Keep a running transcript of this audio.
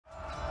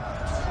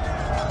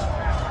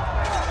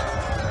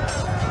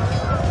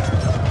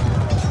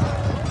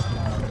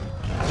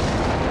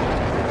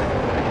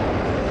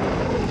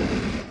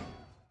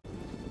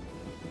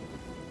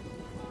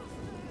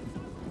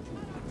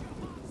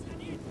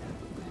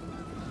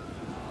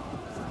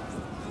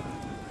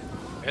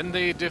And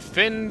the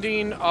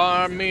defending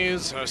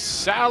armies are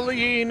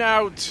sallying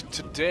out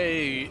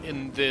today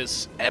in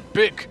this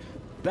epic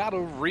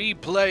battle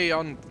replay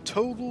on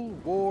Total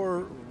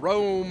War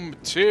Rome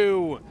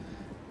 2.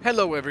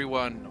 Hello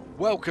everyone,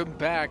 welcome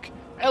back.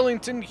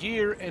 Ellington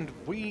here, and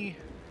we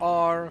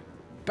are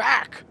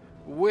back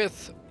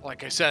with,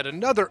 like I said,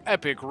 another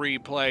epic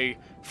replay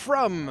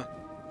from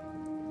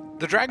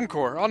the Dragon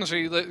Corps,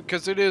 honestly,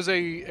 because it is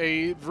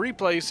a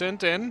replay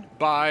sent in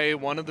by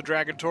one of the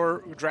Dragon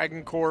Corps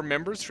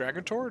members,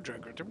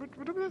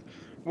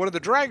 one of the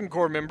Dragon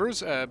Corps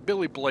members,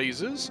 Billy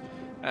Blazes.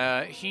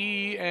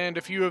 He and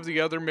a few of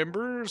the other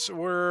members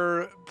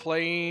were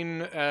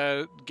playing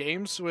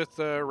games with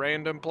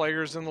random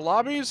players in the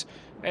lobbies,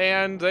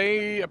 and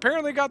they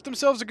apparently got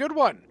themselves a good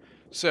one.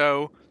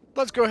 So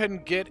let's go ahead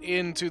and get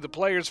into the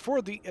players.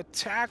 For the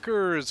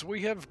attackers,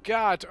 we have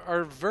got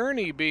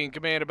Arverni being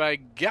commanded by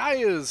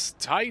Gaius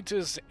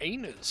Titus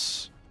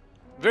Anus.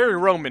 Very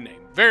Roman name,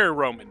 very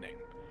Roman name.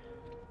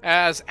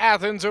 As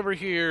Athens over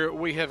here,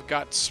 we have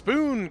got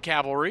Spoon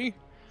Cavalry.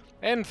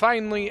 And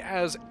finally,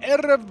 as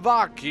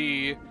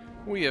Erevaki,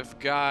 we have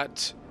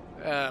got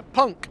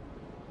Punk.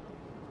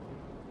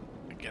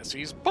 I guess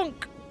he's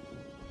Punk.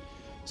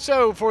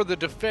 So, for the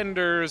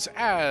defenders,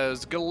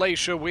 as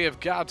Galatia, we have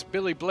got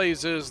Billy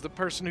Blazes, the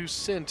person who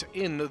sent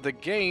in the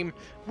game.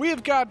 We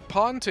have got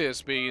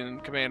Pontus being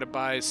commanded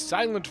by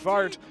Silent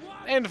Fart.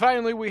 And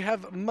finally, we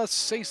have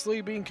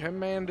Masacely being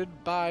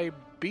commanded by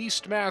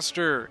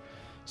Beastmaster.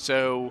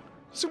 So,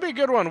 this will be a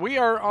good one. We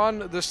are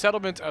on the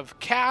settlement of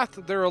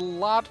Cath. There are a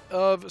lot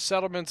of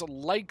settlements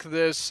like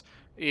this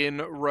in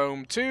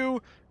Rome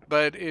 2,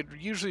 but it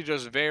usually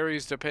just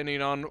varies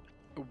depending on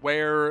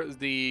where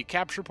the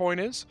capture point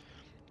is.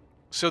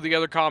 So the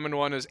other common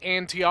one is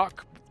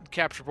Antioch. The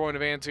capture point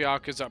of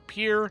Antioch is up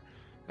here,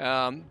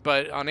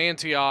 but on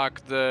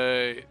Antioch,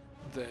 the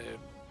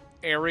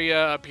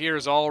area up here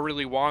is all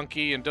really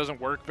wonky and doesn't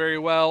work very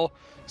well,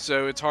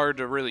 so it's hard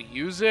to really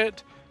use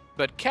it.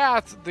 But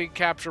Cath, the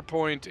capture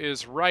point,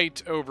 is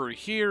right over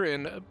here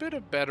in a bit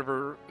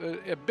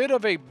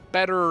of a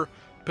better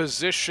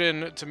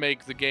position to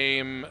make the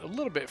game a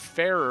little bit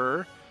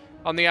fairer.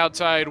 On the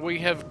outside, we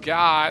have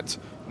got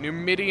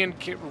Numidian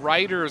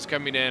riders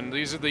coming in.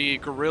 These are the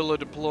guerrilla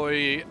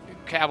deploy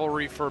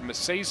cavalry for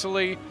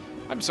Masacely.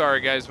 I'm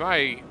sorry, guys.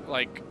 My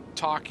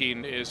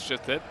talking is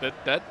just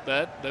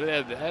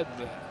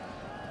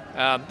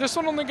this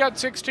one only got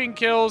 16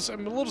 kills.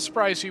 I'm a little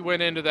surprised he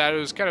went into that. It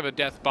was kind of a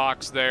death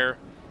box there.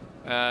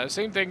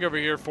 Same thing over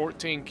here,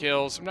 14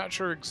 kills. I'm not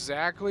sure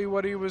exactly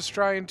what he was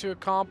trying to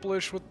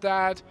accomplish with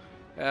that.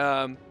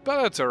 But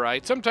that's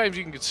alright. Sometimes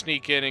you can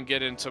sneak in and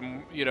get in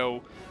some,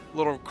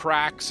 little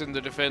cracks in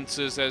the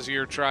defenses as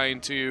you're trying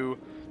to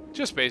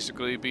just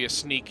basically be a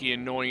sneaky,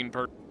 annoying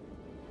person.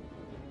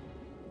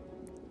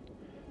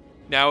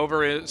 Now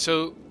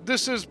so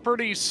this is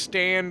pretty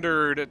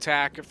standard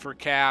attack for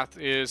Cath,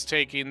 is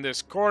taking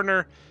this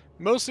corner,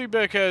 mostly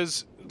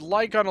because,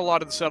 like on a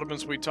lot of the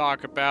settlements we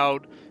talk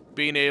about,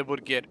 being able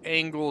to get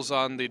angles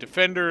on the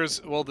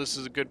defenders, well, this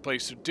is a good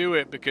place to do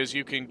it because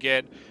you can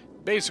get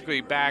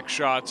basically back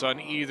shots on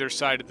either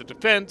side of the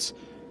defense.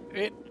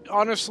 It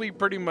honestly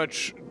pretty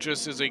much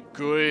just is a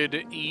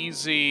good,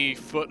 easy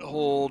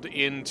foothold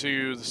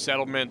into the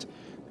settlement,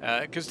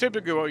 because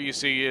typically what you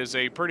see is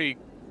a pretty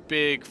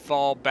big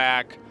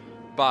fallback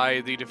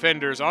by the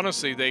defenders.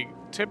 Honestly, they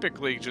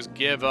typically just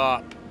give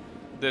up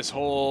this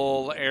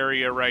whole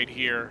area right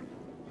here.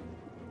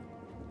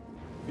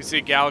 You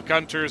see Gallic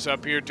Hunters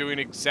up here doing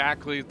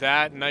exactly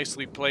that.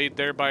 Nicely played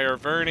there by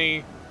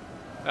Arverni.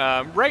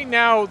 Right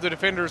now, the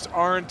defenders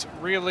aren't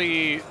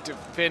really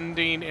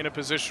defending in a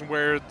position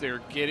where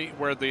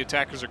the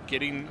attackers are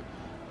getting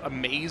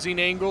amazing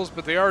angles,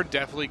 but they are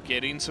definitely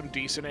getting some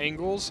decent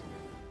angles.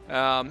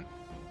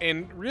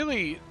 And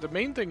really, the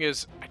main thing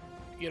is,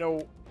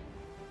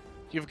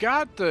 you've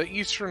got the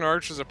Eastern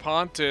Archers of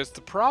Pontus.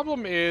 The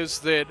problem is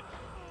that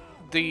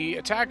the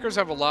attackers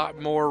have a lot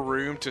more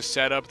room to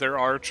set up their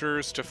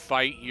archers to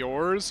fight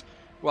yours,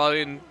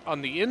 while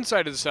on the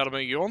inside of the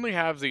settlement, you only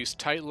have these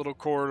tight little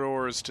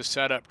corridors to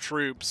set up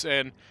troops,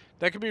 and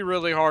that can be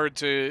really hard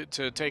to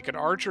take an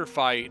archer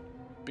fight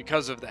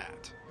because of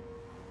that.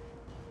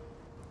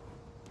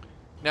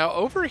 Now,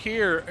 over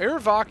here,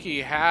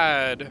 Erevaki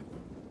had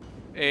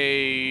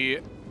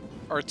a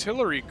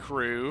artillery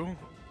crew.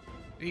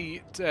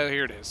 Here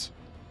it is.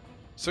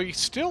 So he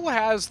still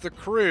has the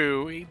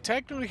crew. He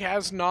technically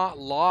has not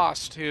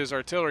lost his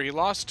artillery. He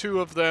lost 2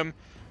 of them,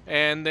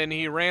 and then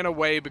he ran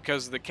away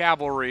because of the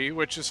cavalry,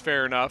 which is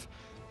fair enough.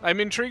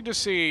 I'm intrigued to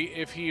see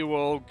if he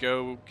will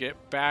go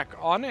get back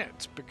on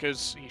it,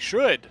 because he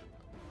should.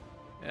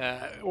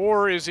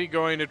 Or is he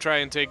going to try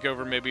and take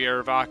over maybe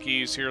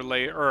Erevaki's here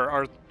later,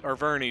 or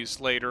Arverni's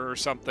later or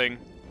something?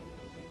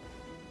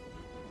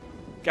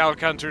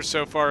 Gallic Hunters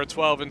so far at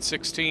 12 and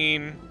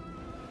 16.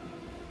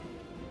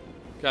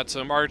 Got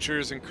some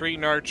archers and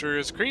Cretan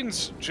archers.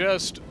 Cretans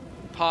just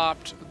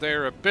popped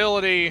their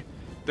ability.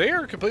 They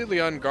are completely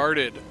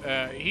unguarded.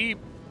 He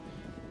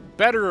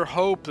better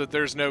hope that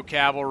there's no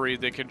cavalry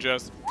that can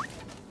just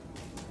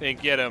and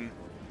get him.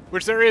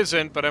 Which there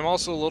isn't, but I'm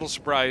also a little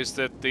surprised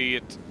that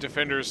the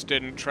defenders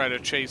didn't try to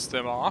chase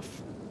them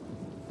off.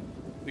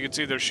 You can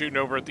see they're shooting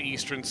over at the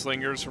Eastern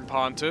Slingers from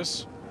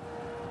Pontus.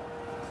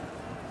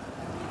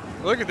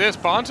 Look at this.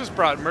 Pontus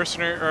brought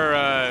mercenary,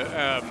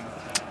 or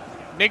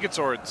naked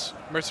swords.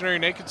 Mercenary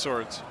naked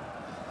swords.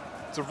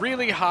 It's a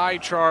really high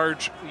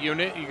charge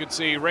unit. You can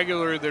see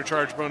regular their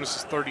charge bonus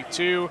is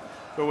 32,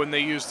 but when they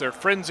use their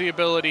frenzy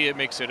ability, it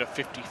makes it a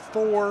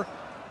 54.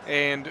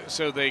 And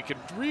so they could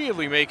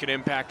really make an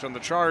impact on the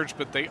charge,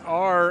 but they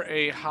are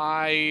a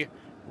high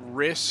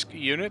risk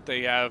unit.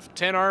 They have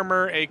 10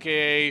 armor,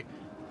 aka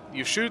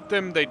you shoot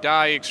them, they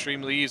die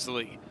extremely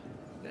easily.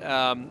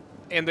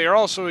 And they're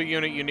also a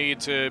unit you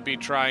need to be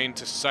trying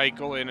to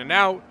cycle in and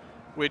out,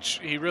 which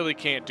he really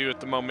can't do at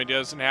the moment. He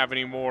doesn't have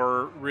any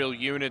more real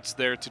units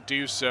there to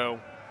do so.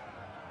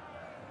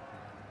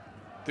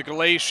 The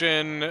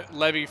Galatian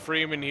Levy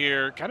Freeman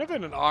here, kind of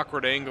in an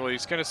awkward angle.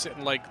 He's kind of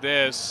sitting like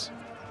this.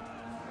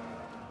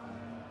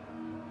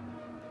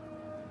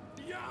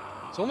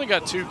 He's only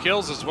got 2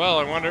 kills as well.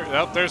 I wonder...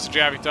 Oh, there's the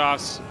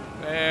Javitas.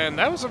 And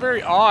that was a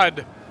very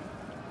odd...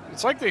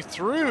 It's like they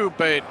threw,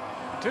 but...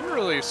 didn't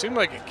really seem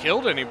like it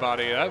killed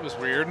anybody. That was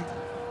weird.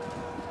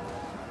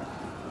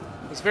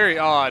 It's very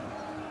odd.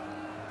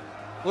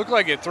 Looked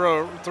like it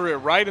threw it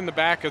right in the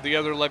back of the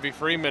other Levy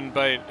Freeman,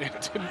 but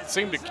it didn't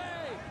seem to.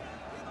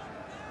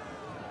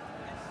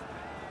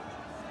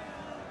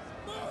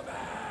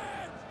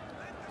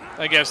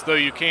 I guess, though,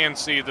 you can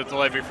see that the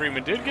Levy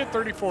Freeman did get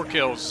 34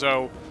 kills,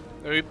 so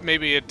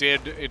maybe it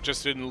did. It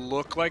just didn't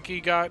look like he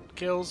got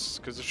kills,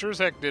 because it sure as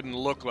heck didn't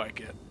look like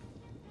it.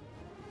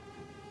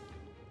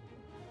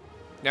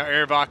 Now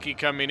Aravaki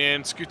coming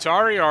in.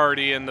 Skutari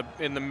already in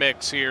the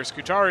mix here.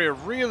 Skutari, a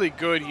really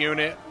good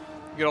unit.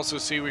 You can also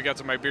see we got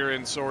some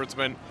Iberian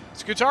swordsmen.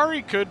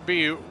 Skutari could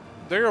be...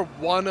 They're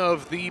one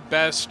of the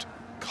best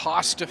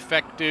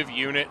cost-effective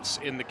units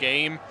in the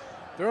game.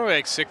 They're only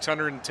like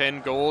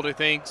 610 gold, I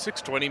think.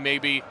 620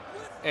 maybe.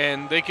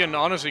 And they can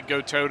honestly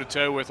go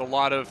toe-to-toe with a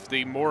lot of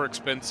the more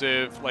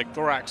expensive, like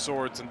thorax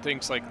swords and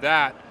things like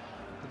that.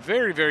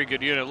 Very, very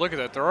good unit. Look at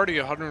that. They're already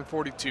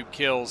 142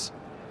 kills.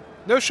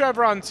 No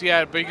chevrons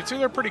yet, but you can see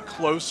they're pretty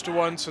close to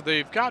one, so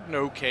they've gotten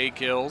okay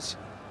kills.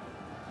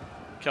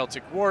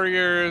 Celtic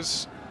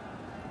Warriors.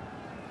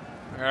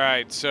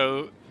 Alright,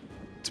 so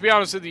to be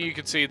honest with you, you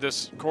can see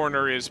this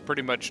corner is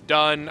pretty much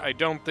done. I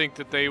don't think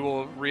that they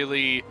will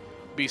really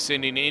be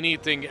sending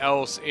anything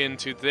else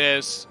into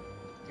this.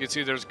 You can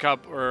see there's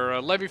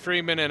a Levy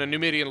Freeman and a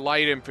Numidian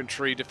Light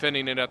Infantry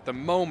defending it at the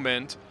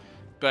moment.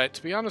 But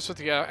to be honest with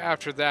you,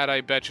 after that,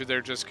 I bet you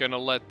they're just going to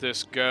let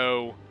this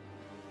go.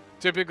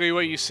 Typically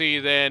what you see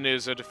then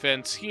is a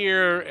defense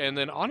here, and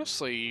then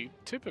honestly, you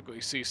typically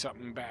see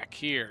something back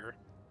here.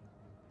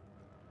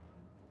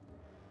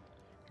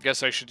 I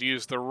guess I should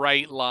use the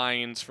right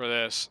lines for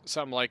this.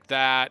 Something like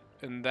that,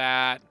 and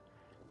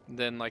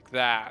then like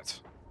that.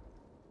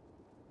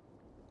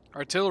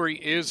 Artillery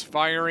is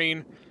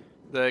firing.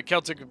 The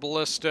Celtic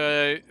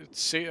Ballista,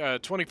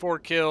 24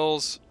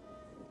 kills.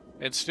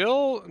 And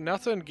still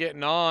nothing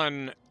getting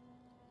on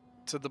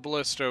to the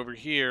Ballista over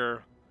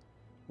here.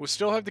 We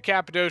still have the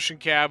Cappadocian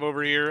Cav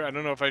over here. I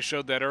don't know if I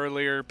showed that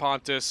earlier.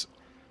 Pontus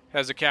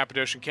has a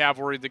Cappadocian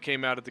Cavalry that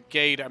came out of the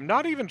gate. I'm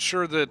not even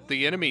sure that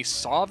the enemy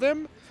saw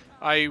them.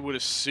 I would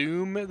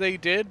assume they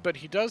did, but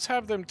he does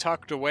have them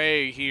tucked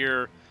away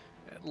here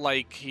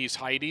like he's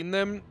hiding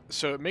them.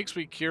 So it makes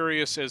me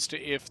curious as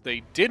to if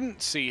they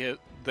didn't see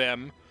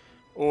them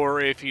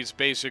or if he's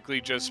basically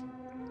just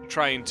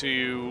trying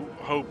to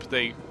hope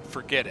they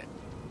forget it.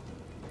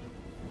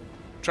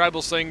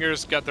 Tribal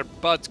Slingers got their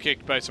butts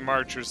kicked by some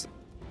archers.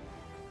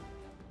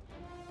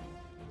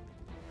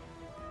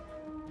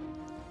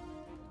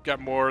 Got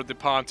more of the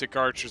Pontic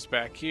archers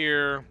back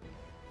here.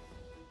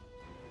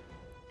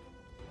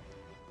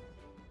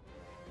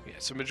 Yeah,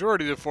 so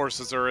majority of the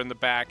forces are in the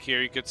back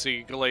here. You could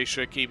see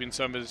Galatia keeping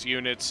some of his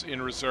units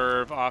in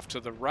reserve off to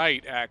the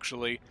right,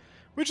 actually.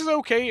 Which is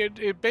okay.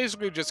 It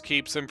basically just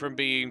keeps them from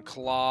being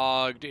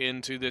clogged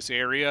into this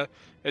area.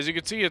 As you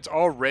can see, it's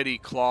already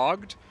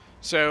clogged.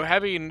 So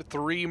having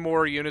 3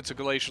 more units of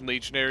Galatian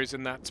Legionaries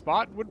in that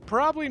spot would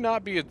probably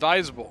not be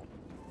advisable.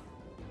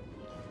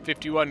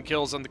 51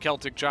 kills on the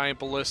Celtic Giant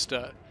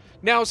Ballista.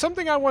 Now,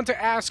 something I want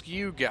to ask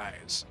you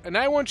guys, and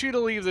I want you to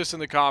leave this in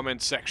the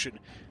comments section.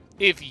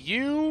 If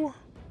you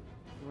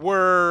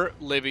were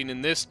living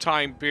in this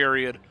time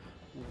period,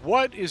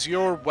 what is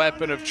your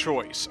weapon of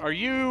choice? Are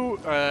you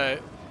gonna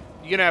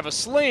have a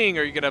sling?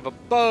 Are you gonna have a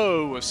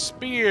bow, a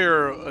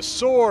spear, a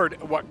sword?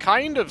 What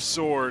kind of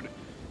sword?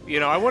 You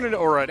know, I wanted to,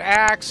 or an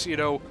axe, you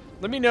know.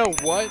 Let me know,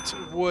 what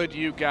would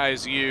you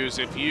guys use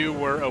if you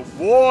were a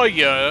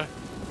warrior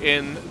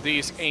in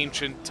these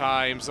ancient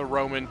times, the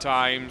Roman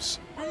times?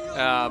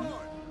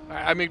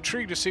 I'm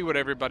intrigued to see what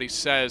everybody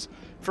says.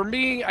 For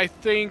me, I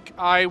think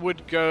I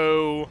would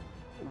go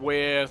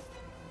with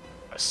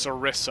a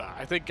Sarissa.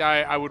 I think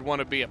I would want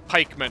to be a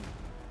pikeman.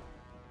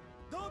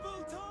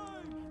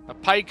 A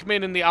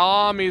pikeman in the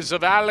armies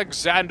of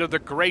Alexander the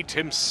Great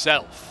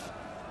himself.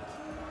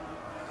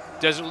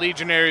 Desert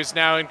Legionaries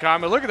now in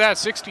combat. Look at that,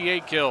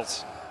 68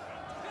 kills.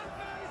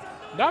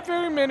 Not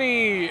very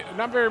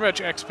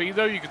much XP,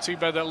 though. You can see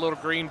by that little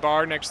green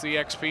bar next to the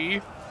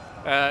XP.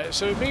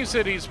 So it means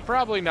that he's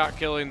probably not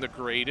killing the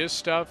greatest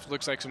stuff.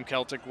 Looks like some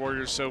Celtic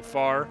warriors so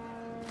far.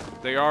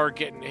 They are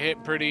getting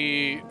hit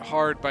pretty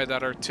hard by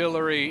that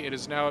artillery. It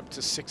is now up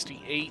to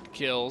 68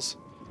 kills.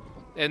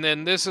 And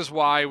then this is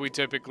why we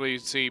typically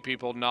see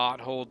people not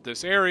hold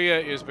this area,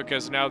 is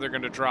because now they're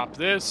going to drop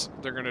this,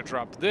 they're going to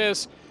drop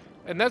this.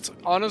 And that's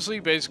honestly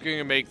basically going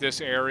to make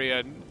this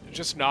area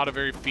just not a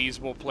very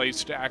feasible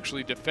place to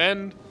actually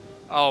defend.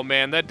 Oh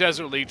man, that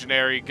Desert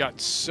Legionary got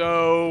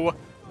so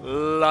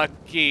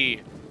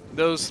lucky.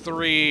 Those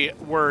three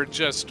were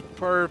just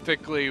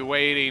perfectly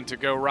waiting to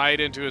go right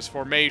into his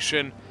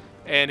formation.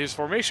 And his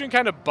formation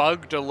kind of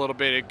bugged a little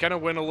bit. It kind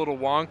of went a little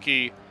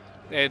wonky.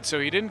 And so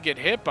he didn't get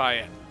hit by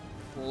it.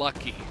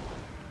 Lucky.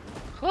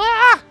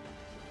 Ah!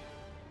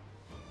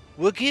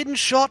 We're getting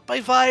shot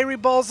by fiery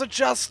balls of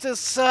justice,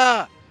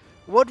 sir.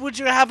 What would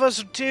you have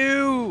us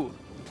do?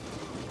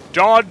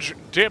 Dodge,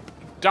 dip,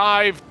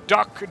 dive,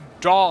 duck,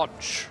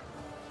 dodge.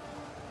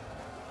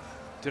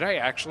 Did I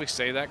actually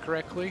say that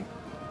correctly?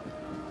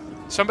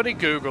 Somebody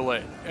Google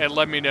it and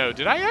let me know.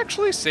 Did I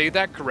actually say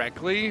that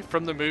correctly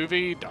from the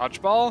movie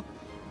Dodgeball?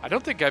 I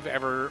don't think I've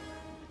ever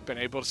been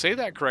able to say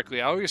that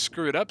correctly. I always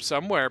screw it up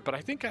somewhere, but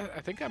I think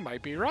I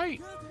might be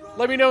right.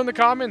 Let me know in the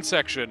comments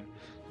section.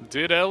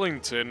 Did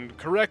Ellington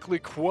correctly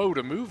quote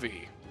a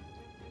movie?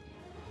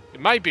 It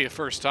might be a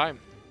first time.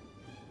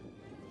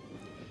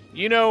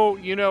 You know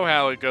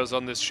how it goes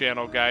on this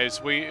channel, guys.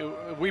 We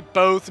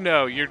both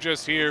know you're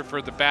just here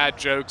for the bad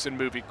jokes and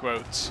movie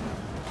quotes.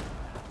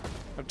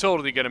 I'm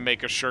totally gonna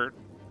make a shirt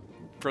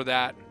for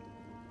that.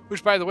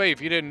 Which, by the way,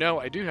 if you didn't know,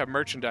 I do have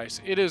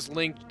merchandise. It is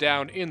linked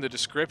down in the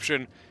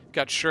description.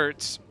 Got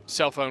shirts,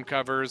 cell phone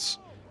covers,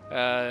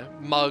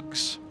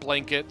 mugs,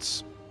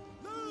 blankets,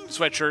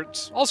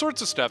 sweatshirts, all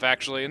sorts of stuff,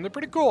 actually, and they're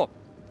pretty cool.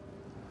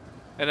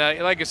 And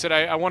like I said,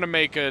 I want to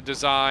make a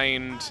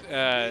designed,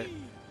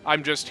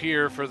 I'm just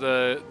here for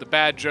the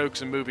bad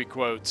jokes and movie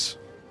quotes.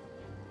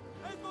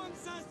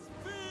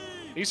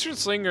 Eastern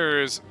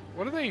Slingers,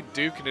 what are they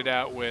duking it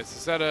out with?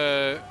 Is that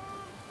a...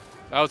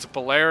 Oh, it's a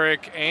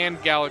Balearic and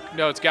Gallic...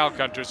 No, it's Gallic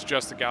Hunters,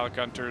 just the Gallic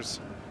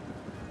Hunters.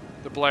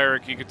 The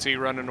Balearic you can see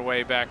running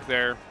away back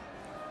there.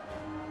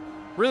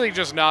 Really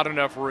just not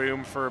enough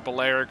room for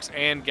Balearics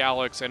and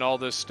Gallics and all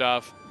this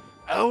stuff.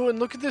 Oh, and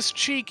look at this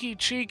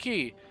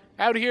cheeky.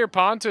 Out here,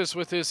 Pontus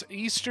with his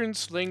Eastern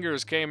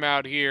Slingers came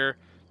out here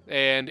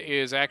and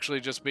is actually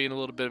just being a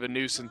little bit of a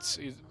nuisance.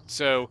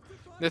 So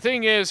the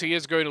thing is, he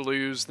is going to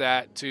lose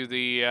that to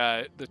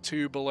the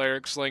two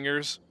Balearic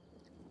Slingers.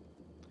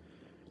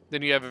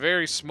 Then you have a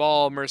very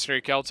small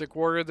Mercenary Celtic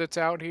Warrior that's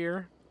out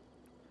here.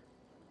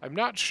 I'm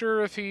not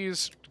sure if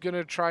he's going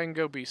to try and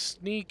go be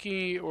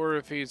sneaky or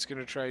if he's going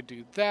to try to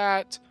do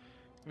that.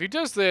 If he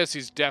does this,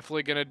 he's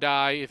definitely going to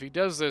die. If he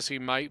does this, he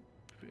might...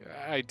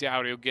 I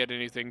doubt he'll get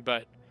anything,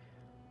 but...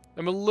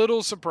 I'm a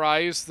little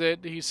surprised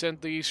that he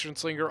sent the Eastern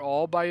Slinger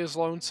all by his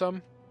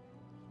lonesome.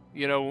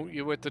 You know,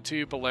 with the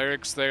two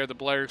Balearics there, the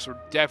Balearics were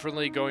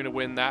definitely going to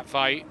win that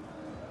fight.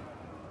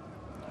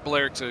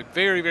 Baleric's a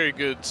very, very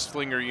good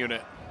Slinger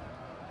unit.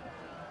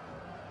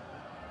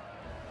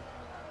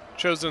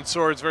 Chosen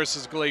Swords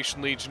versus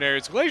Galatian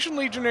Legionaries. Galatian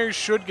Legionaries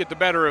should get the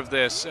better of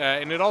this,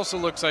 and it also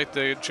looks like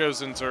the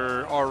Chosens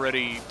are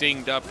already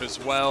dinged up as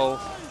well,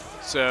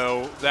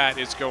 so that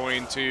is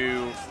going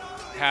to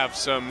have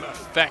some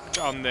effect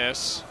on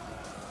this.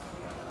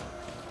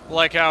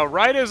 Like how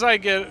right as I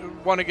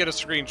want to get a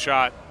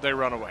screenshot, they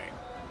run away.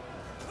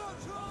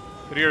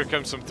 But here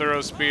comes some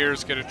Thorough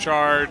Spears, get a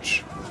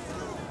charge.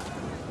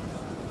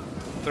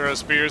 Thorough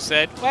Spears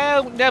said,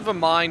 well, never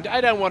mind,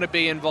 I don't want to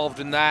be involved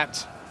in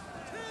that.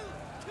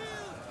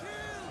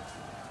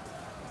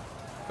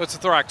 That's a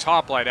Thorax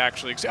Hoplite,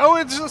 actually. Oh,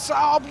 it's just,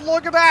 oh,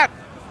 look at that!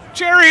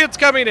 Chariots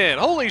coming in!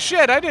 Holy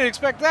shit, I didn't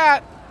expect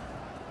that!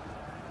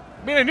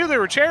 I mean, I knew they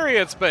were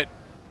chariots, but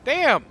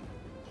damn!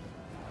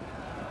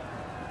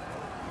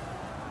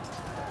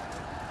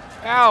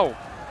 Ow!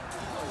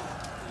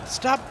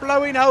 Stop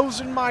blowing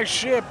holes in my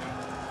ship!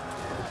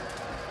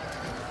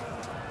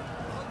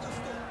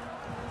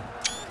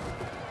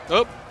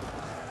 Oh.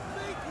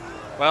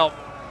 Well.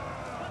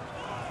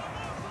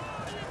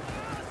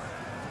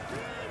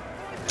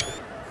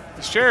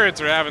 These chariots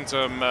are having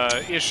some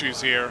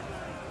issues here.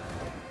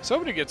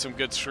 Somebody get some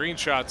good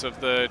screenshots of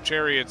the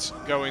chariots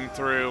going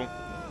through.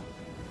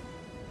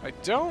 I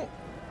don't...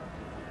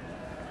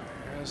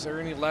 Is there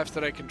any left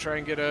that I can try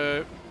and get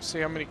a... See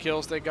how many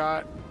kills they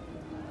got?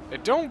 I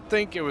don't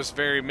think it was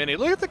very many.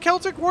 Look at the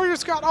Celtic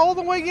Warriors got all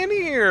the way in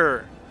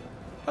here!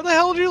 How the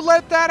hell did you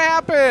let that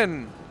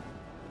happen?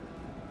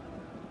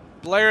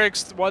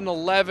 Balearics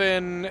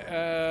 111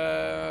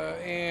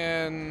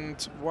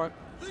 and... What?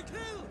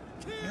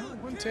 Yeah,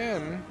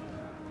 110.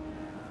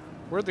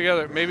 Where'd the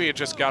other... Maybe it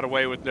just got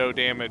away with no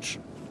damage.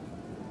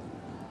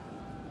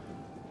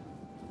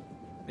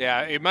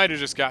 Yeah, it might have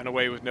just gotten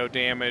away with no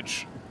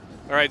damage.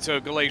 Alright, so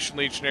Galatian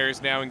Legionary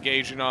is now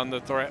engaging on the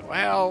threat.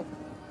 Well,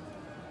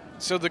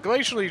 So the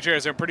Glacial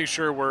Legionaries, I'm pretty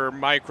sure, were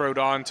microed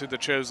onto the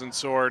Chosen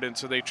Sword, and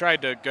so they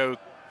tried to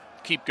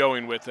keep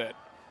going with it.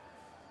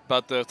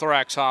 But the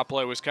Thorax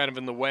Hoplite was kind of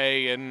in the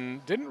way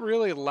and didn't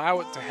really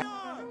allow it to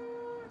happen.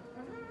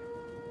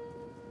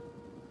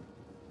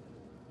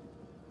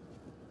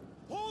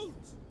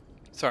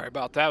 Sorry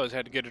about that. I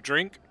had to get a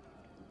drink.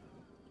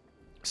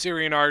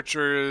 Syrian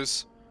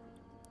archers.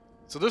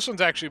 So this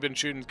one's actually been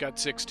shooting, got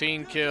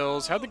 16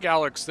 kills. How the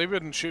Gallics, they've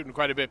been shooting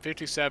quite a bit.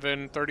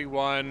 57,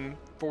 31,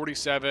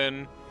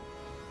 47.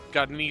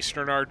 Got an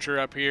Eastern archer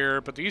up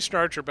here, but the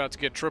Eastern archer about to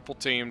get triple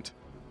teamed.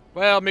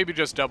 Well, maybe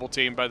just double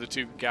teamed by the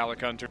two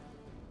Gallic hunters.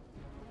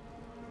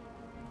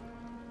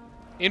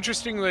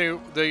 Interestingly,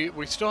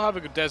 we still have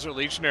a Desert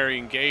Legionary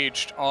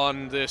engaged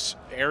on this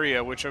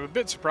area, which I'm a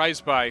bit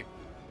surprised by.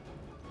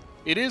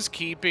 It is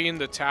keeping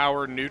the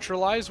tower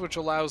neutralized, which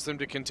allows them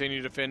to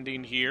continue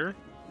defending here.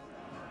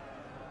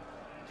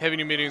 Heavy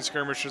New Medium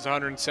Skirmishers,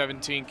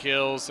 117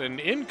 kills,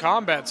 and in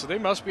combat, so they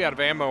must be out of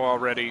ammo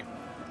already.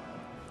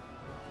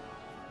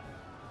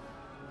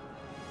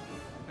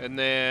 And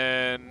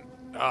then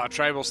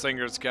Tribal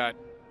Slinger's got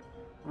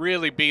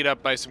really beat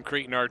up by some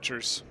Cretan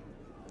archers.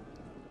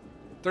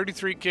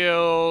 33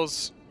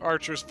 kills,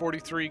 archers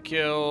 43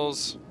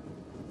 kills.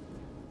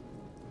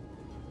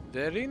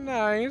 Very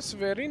nice,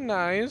 very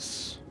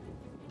nice.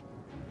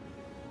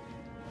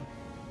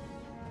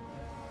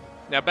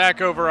 Now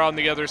back over on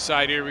the other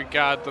side here, we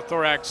got the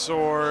Thorax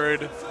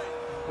Sword.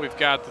 We've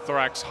got the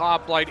Thorax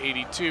Hoplite,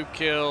 82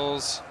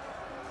 kills.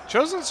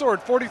 Chosen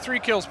Sword, 43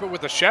 kills, but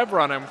with a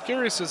chevron. I'm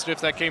curious as to if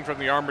that came from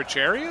the Armored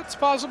Chariots,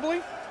 possibly.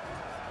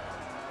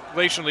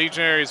 Glacial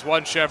Legionaries,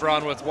 1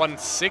 chevron with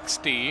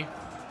 160.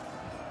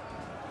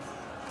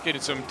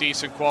 Getting some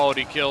decent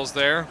quality kills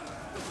there.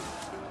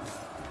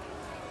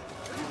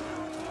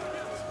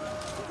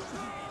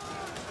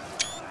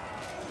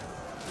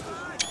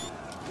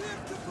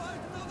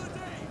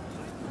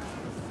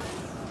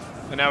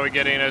 And now we're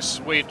getting a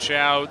switch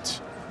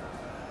out.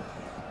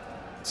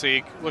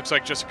 See, looks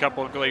like just a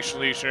couple of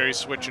Glacial Legionaries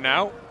switching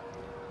out.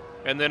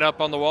 And then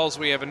up on the walls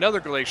we have another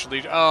Glacial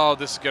Legionary. Oh,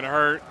 this is going to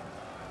hurt.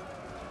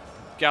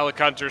 Gallic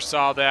Hunters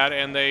saw that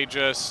and they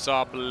just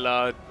saw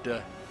blood.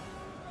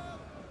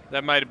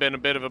 That might have been a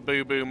bit of a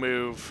boo-boo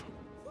move.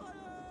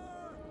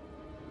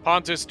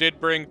 Pontus did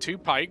bring 2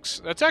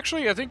 pikes. That's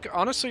actually, I think,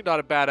 honestly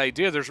not a bad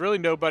idea. There's really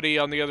nobody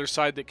on the other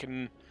side that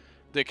can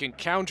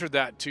counter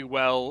that too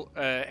well.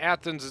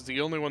 Athens is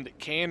the only one that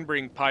can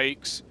bring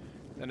pikes,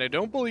 and I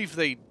don't believe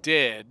they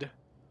did.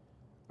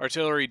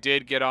 Artillery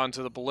did get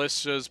onto the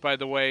ballistas, by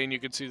the way, and you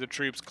can see the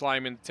troops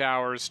climbing the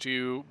towers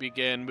to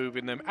begin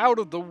moving them out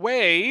of the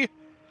way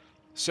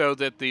so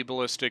that the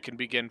ballista can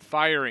begin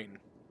firing.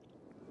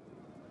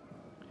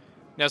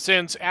 Now,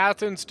 since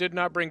Athens did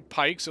not bring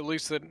pikes, at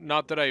least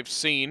not that I've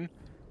seen,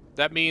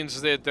 that means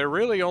that their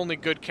really only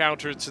good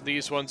counter to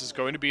these ones is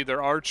going to be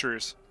their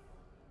archers.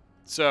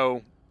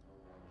 So,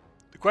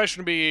 the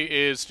question to be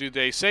is, do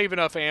they save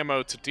enough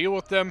ammo to deal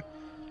with them?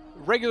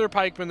 Regular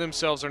pikemen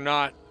themselves are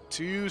not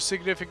too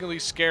significantly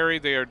scary.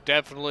 They are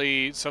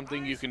definitely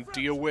something you can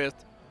deal with.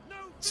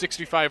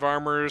 65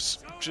 armors,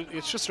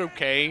 it's just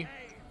okay.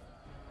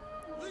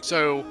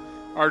 So,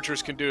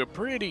 archers can do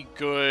pretty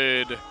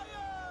good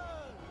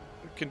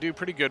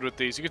with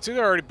these. You can see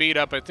they're already beat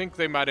up. I think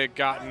they might have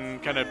gotten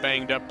kind of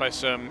banged up by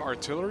some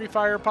artillery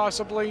fire,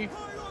 possibly.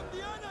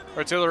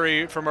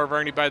 Artillery from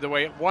Arverni, by the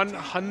way,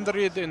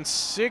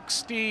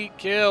 160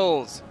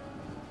 kills.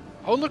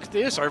 Oh, look at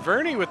this.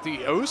 Arverni with the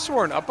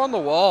Oathsworn up on the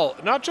wall.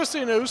 Not just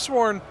an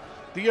Oathsworn,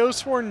 the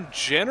Oathsworn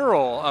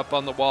General up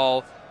on the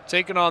wall,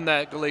 taking on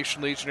that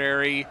Galatian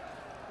Legionary.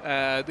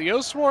 The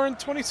Oathsworn,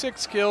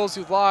 26 kills.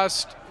 He's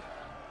lost,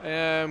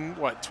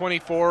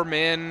 24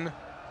 men.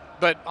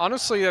 But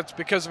honestly, that's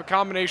because of a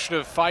combination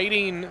of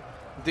fighting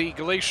the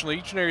Galatian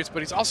Legionaries,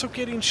 but he's also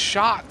getting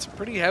shot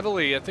pretty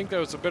heavily. I think that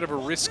was a bit of a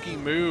risky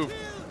move.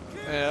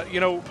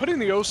 You know, putting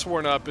the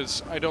Oathsworn up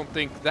is, I don't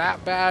think,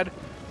 that bad,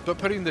 but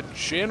putting the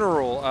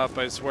General up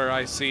is where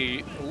I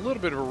see a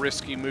little bit of a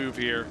risky move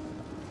here.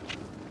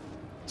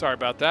 Sorry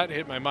about that,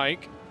 hit my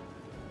mic.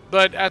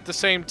 But at the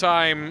same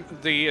time,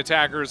 the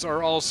attackers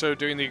are also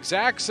doing the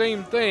exact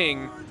same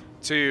thing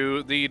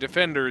to the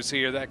defenders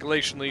here. That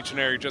Galatian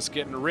Legionary just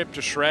getting ripped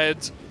to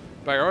shreds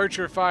by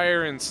archer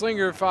fire and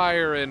slinger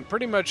fire, and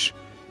pretty much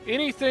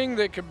anything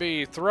that could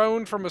be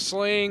thrown from a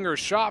sling or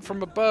shot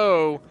from a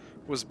bow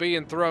was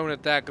being thrown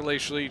at that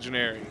Galatian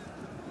Legionary.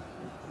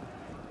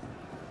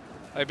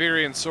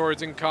 Iberian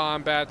swords in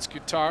combat,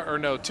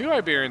 2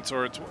 Iberian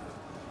swords.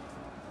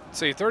 Let's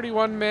see,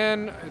 31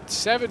 men,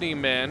 70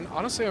 men.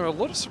 Honestly, I'm a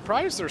little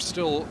surprised they're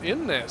still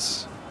in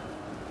this.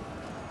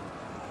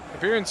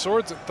 Iberian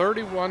swords at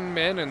 31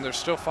 men and they're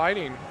still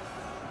fighting.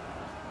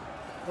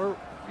 Or,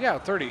 yeah,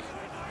 30.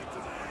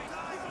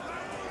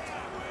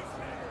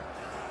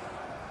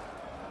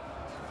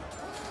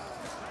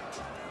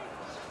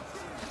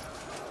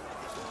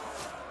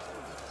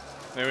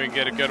 Maybe we can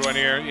get a good one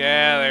here.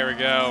 Yeah, there we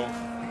go.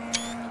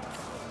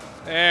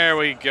 There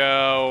we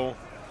go.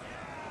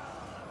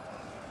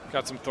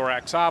 Got some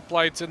Thorax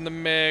Hoplites in the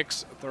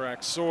mix,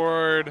 Thorax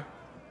Sword.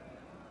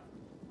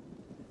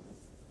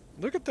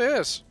 Look at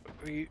this.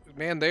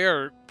 Man, they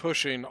are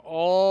pushing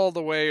all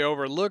the way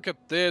over. Look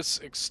at this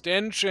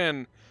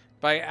extension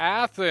by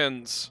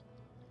Athens.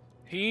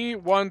 He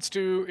wants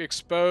to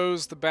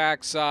expose the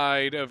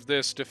backside of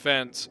this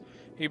defense.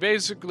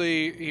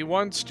 He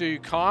wants to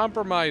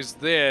compromise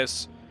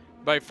this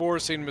by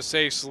forcing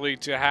Mesacely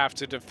to have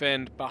to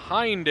defend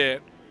behind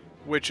it,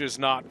 which is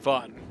not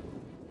fun.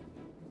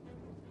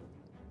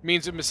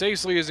 Means that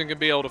Mesacely isn't going to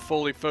be able to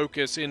fully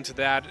focus into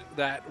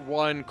that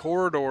one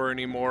corridor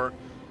anymore.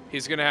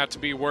 He's going to have to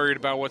be worried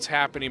about what's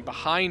happening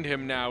behind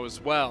him now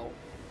as well.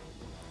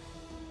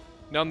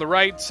 Now on the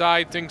right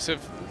side,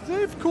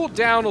 they've cooled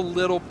down a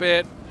little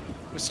bit.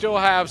 We still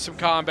have some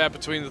combat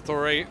between the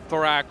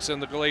Thorax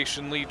and the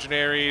Galatian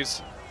Legionaries.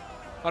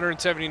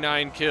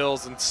 179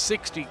 kills and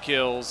 60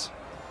 kills.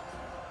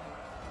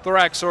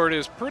 Thorax Sword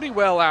is pretty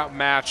well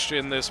outmatched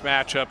in this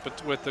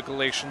matchup with the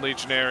Galatian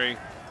Legionary.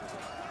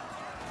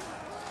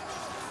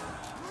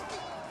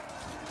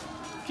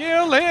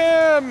 Kill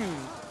him!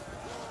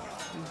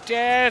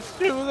 Death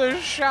to the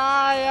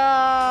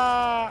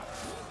Shire!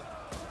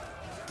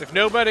 If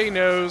nobody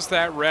knows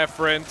that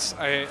reference,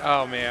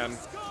 oh man.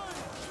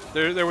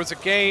 There was a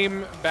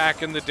game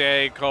back in the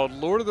day called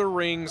Lord of the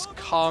Rings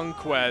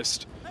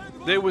Conquest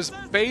that was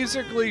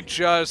basically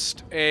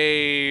just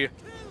a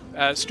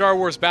Star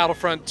Wars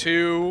Battlefront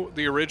 2,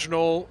 the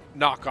original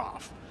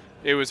knockoff.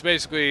 It was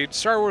basically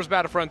Star Wars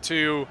Battlefront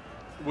 2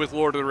 with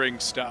Lord of the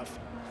Rings stuff.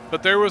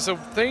 But there was a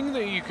thing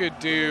that you could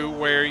do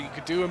where you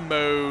could do a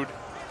mode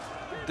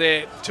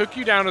that took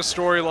you down a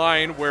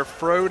storyline where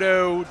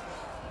Frodo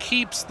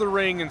keeps the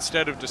ring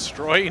instead of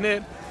destroying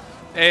it.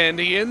 And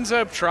he ends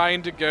up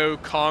trying to go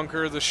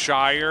conquer the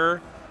Shire.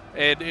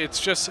 And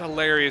it's just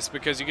hilarious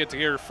because you get to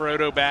hear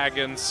Frodo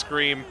Baggins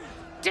scream,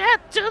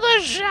 "Death to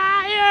the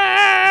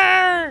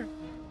Shire!"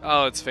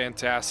 Oh, it's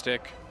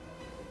fantastic.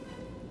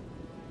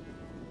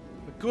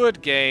 A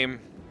good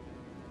game.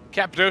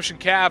 Cappadocian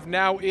Cav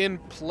now in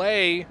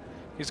play.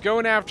 He's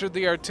going after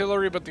the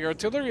artillery, but the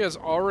artillery has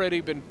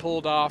already been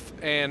pulled off,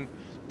 and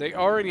they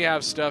already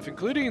have stuff,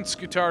 including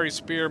Scutari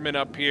Spearmen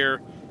up here.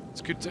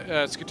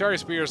 Scutari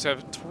Spears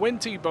have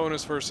 20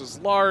 bonus versus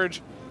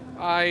large.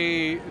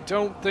 I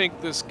don't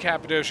think this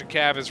Cappadocian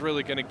Cav is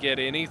really going to get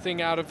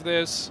anything out of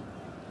this.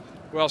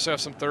 We also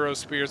have some Thorough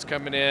Spears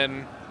coming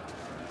in.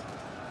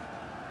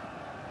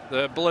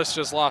 The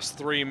Ballista's lost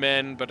 3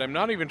 men, but I'm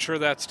not even sure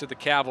that's to the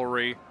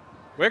cavalry.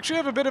 We actually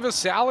have a bit of a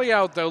sally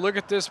out, though. Look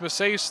at this.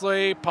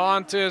 Mesacely,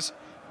 Pontus,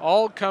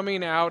 all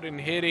coming out and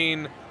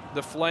hitting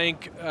the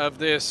flank of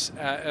this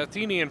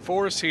Athenian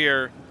force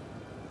here.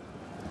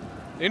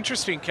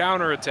 Interesting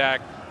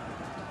counterattack.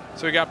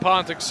 So we got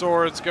Pontic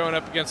swords going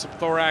up against some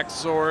Thorax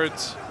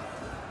swords.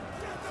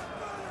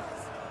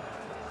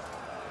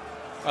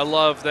 I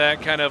love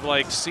that kind of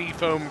like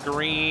seafoam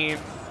green.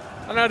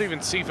 Not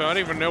even seafoam. I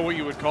don't even know what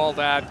you would call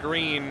that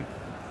green.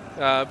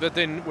 But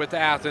then with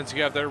Athens,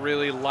 you have that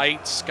really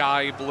light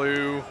sky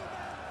blue.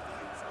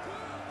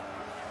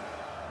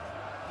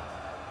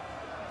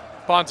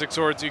 Pontic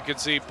swords you can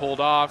see pulled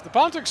off. The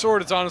Pontic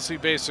sword is honestly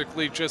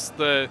basically just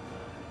the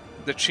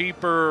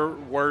cheaper,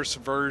 worse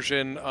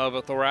version of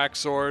a Thorax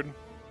sword.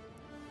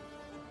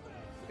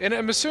 And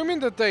I'm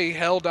assuming that they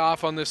held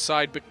off on this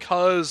side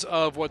because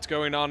of what's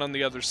going on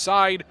the other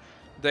side.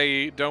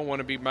 They don't want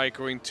to be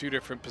microing 2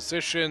 different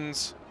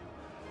positions.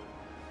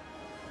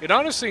 It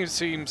honestly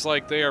seems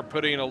like they are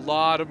putting a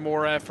lot of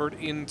more effort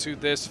into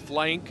this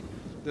flank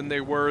than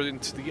they were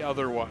into the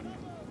other one.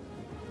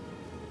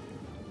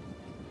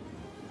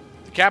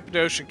 The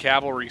Cappadocian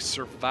cavalry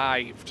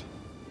survived.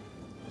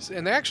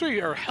 And they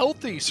actually are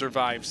healthy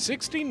survived.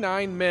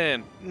 69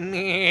 men.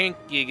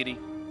 Giggity.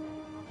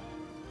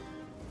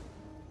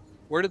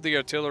 Where did the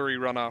artillery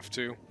run off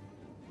to?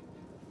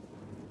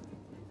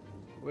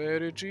 Where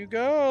did you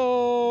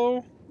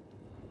go?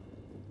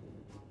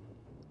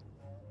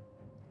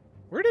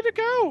 Where did it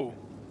go?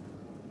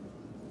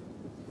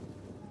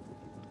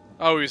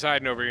 Oh, he's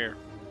hiding over here.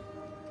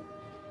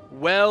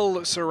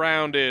 Well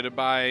surrounded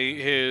by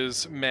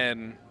his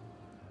men.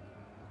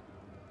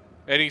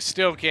 And he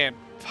still can't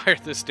fire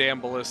this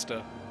damn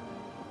ballista.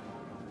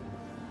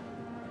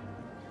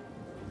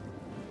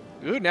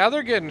 Ooh, now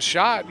they're getting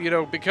shot. You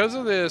know, because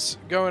of this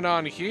going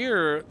on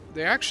here,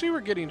 they actually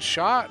were getting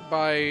shot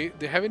by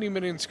the Heavy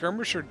Numidian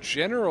Skirmisher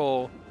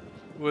General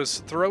was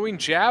throwing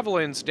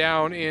javelins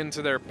down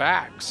into their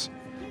backs.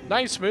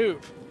 Nice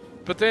move.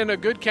 But then a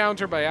good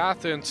counter by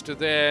Athens to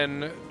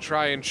then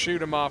try and shoot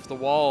him off the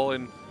wall.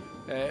 And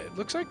it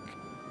looks like,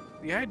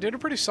 yeah, it did a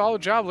pretty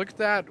solid job. Look at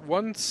that.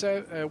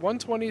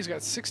 120's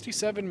got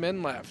 67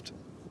 men left.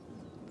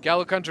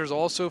 Gallic Hunter's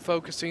also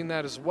focusing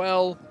that as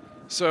well.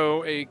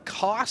 So a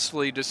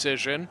costly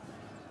decision.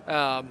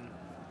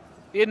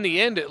 In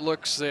the end, it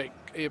looks like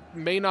it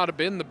may not have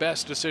been the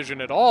best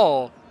decision at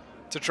all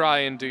to try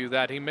and do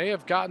that. He may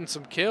have gotten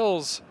some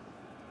kills.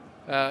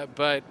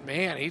 But,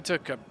 man, he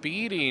took a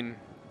beating.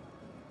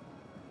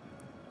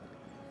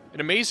 And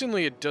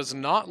amazingly, it does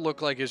not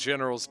look like his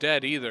general's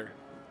dead either.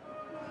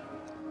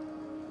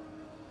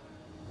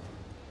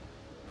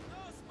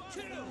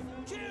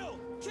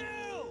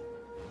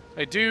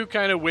 I do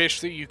kind of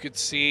wish that you could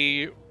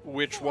see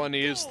which one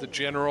is the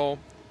general.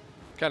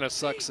 Kind of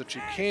sucks that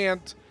you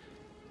can't,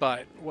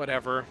 but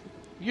whatever.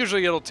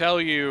 Usually it'll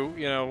tell you,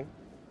 you know,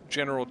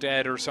 general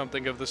dead or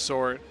something of the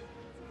sort,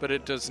 but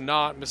it does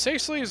not.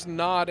 Misacely is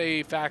not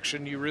a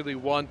faction you really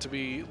want to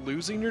be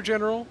losing your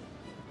general.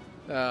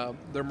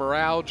 Their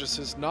morale just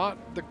is not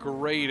the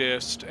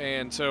greatest,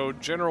 and so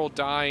general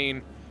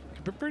dying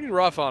can be pretty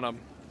rough on them.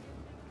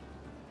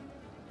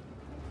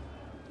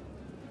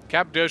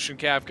 Cappadocian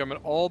Cav coming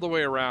all the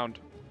way around.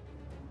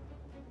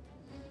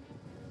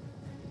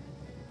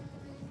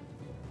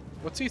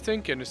 What's he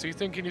thinking? Is he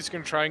thinking he's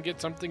going to try and get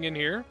something in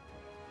here?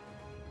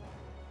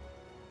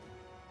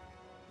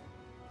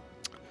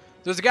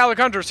 There's a Gallic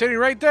Hunter sitting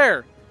right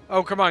there.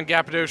 Oh, come on,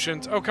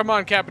 Cappadocians. Oh, come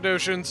on,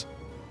 Cappadocians.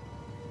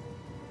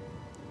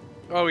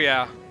 Oh,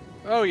 yeah.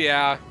 Oh,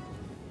 yeah.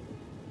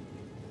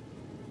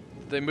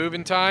 Did they move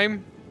in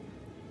time?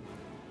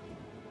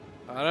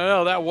 I don't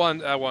know. That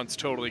one's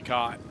totally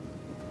caught.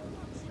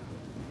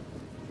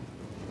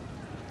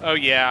 Oh,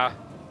 yeah.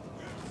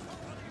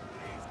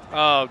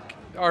 Oh,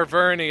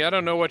 Arverni, I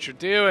don't know what you're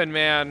doing,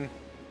 man.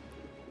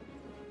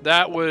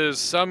 That was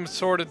some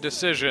sort of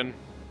decision.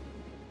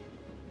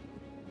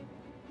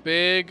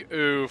 Big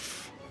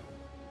oof.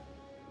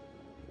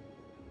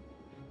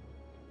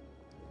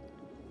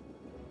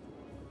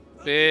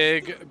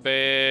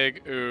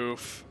 Big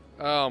oof.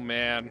 Oh,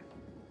 man.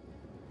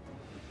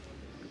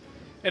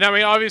 And, I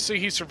mean, obviously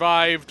he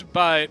survived,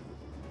 but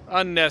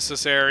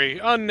unnecessary.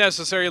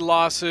 Unnecessary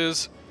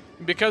losses.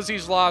 Because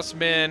he's lost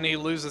men, he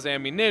loses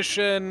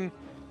ammunition.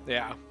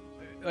 Yeah.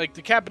 Like,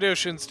 the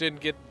Cappadocians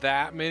didn't get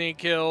that many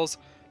kills,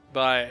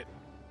 but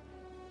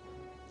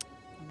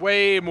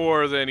way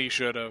more than he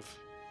should have.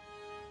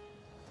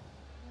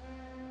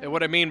 And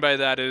what I mean by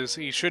that is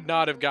he should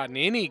not have gotten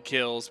any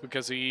kills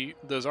because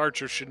those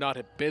archers should not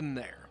have been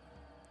there.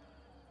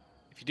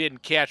 If you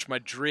didn't catch my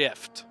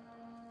drift.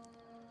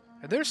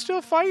 And they're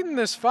still fighting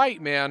this fight,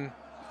 man.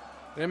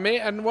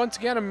 And once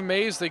again, I'm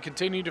amazed they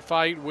continue to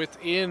fight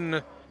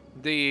within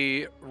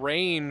the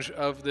range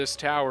of this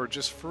tower.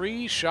 Just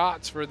free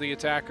shots for the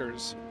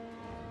attackers.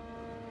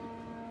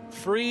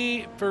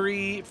 Free.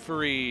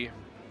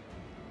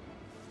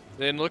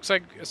 Then looks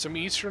like some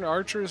Eastern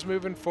archers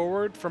moving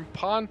forward from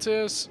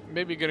Pontus.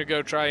 Maybe going to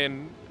go try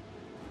and,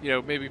 you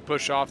know, maybe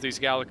push off these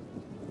Gallic.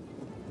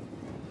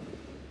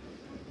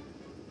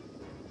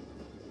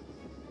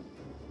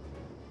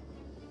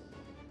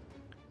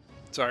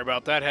 Sorry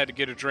about that. Had to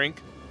get a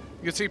drink.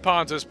 You can see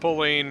Pontus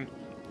pulling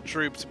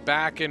troops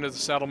back into the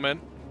settlement.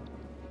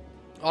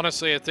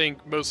 Honestly, I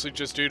think mostly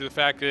just due to the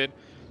fact that,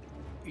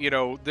 you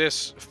know,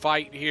 this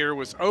fight here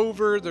was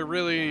over.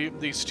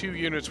 These two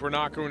units were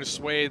not going to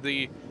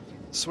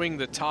swing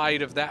the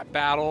tide of that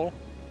battle.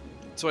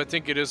 So I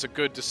think it is a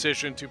good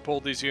decision to pull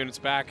these units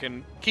back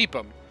and keep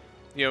them.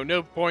 You know,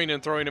 no point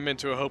in throwing them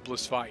into a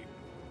hopeless fight.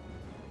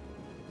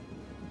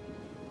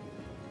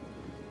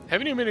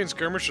 Heavy New Minion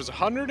skirmishers,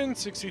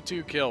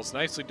 162 kills.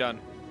 Nicely done.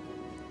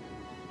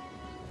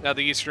 Now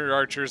the Eastern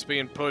archers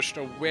being pushed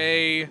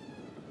away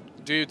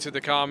due to the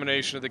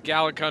combination of the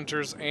Gallic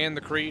Hunters and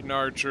the Cretan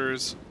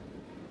archers.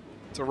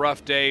 It's a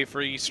rough day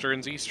for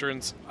Easterns.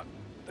 Easterns,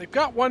 they've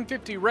got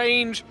 150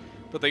 range,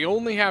 but they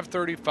only have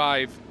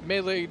 35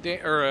 melee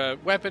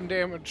weapon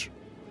damage.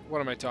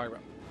 What am I talking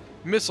about?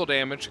 Missile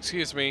damage,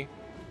 excuse me.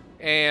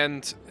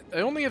 And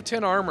they only have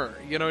 10 armor.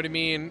 You know what I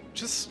mean?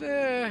 Just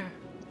meh.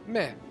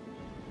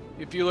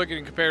 If you look at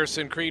in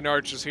comparison, Cretan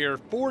archers here,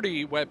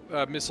 40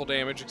 missile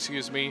damage,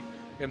 excuse me,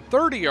 and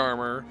 30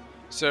 armor.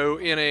 So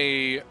in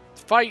a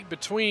fight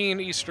between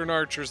Eastern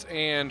archers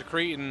and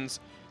Cretans,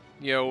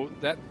 you know,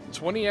 that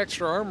 20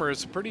 extra armor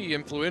is pretty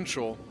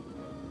influential.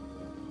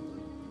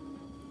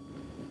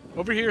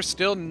 Over here,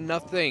 still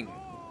nothing.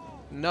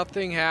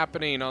 Nothing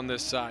happening on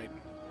this side.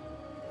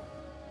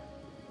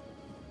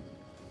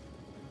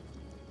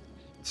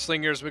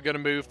 Slingers were going to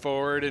move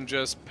forward and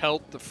just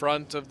pelt the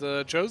front of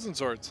the Chosen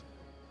Swords.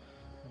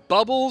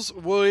 Bubbles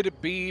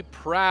would be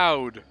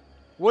proud.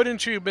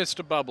 Wouldn't you,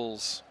 Mr.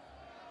 Bubbles?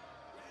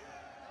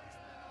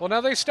 Well, now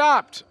they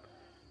stopped.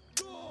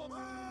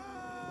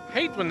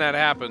 Hate when that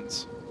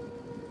happens.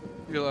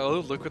 You're like, oh,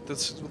 look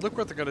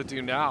what they're gonna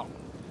do now.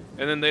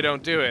 And then they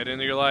don't do it,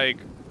 and you're like,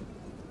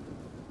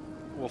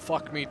 well,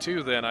 fuck me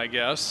too then, I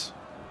guess.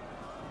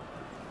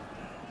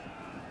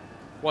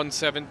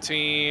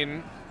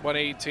 117,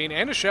 118,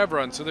 and a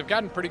Chevron, so they've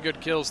gotten pretty good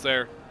kills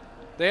there.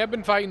 They have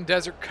been fighting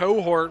Desert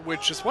Cohort,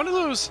 which is one of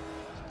those.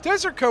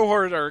 Desert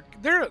Cohort are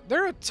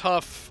they're a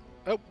tough.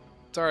 Oh,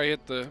 sorry, hit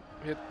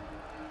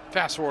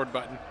fast forward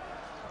button.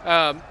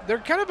 They're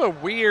kind of a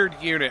weird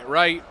unit,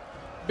 right?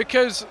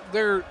 Because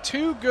they're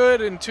too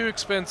good and too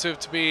expensive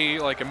to be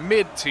like a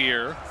mid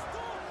tier,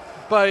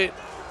 but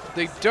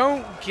they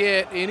don't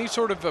get any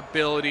sort of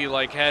ability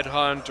like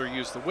Headhunt or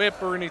use the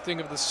whip or anything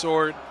of the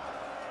sort.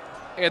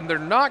 And they're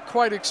not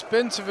quite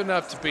expensive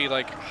enough to be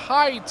like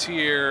high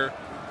tier.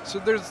 So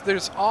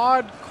there's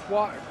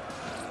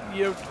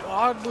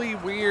oddly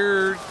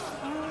weird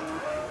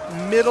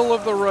middle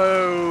of the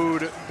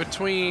road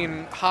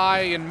between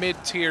high and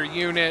mid-tier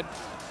unit.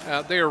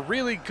 They are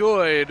really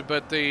good,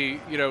 but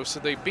so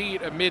they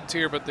beat a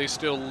mid-tier, but they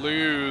still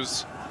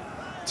lose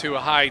to a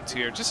high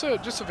tier. Just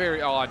a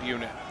very odd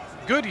unit.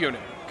 Good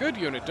unit. Good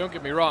unit, don't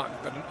get me wrong,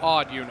 but an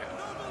odd unit.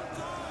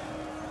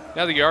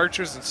 Now the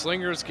archers and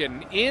slingers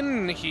getting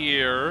in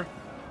here.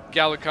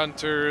 Gallic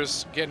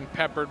hunters getting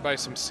peppered by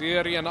some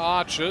Syrian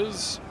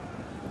archers.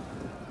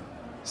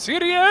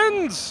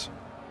 Syrians!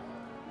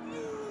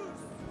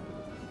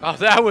 Oh,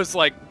 that was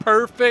like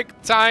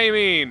perfect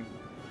timing.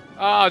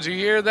 Oh, did you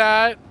hear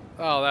that?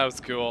 Oh, that was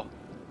cool.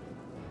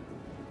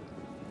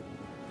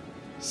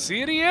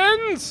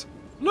 Syrians,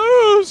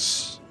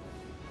 loose!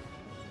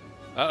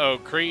 Uh-oh,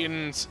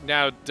 Cretans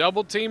now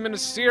double teaming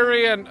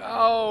Assyrian.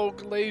 Oh,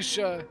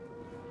 Galatia.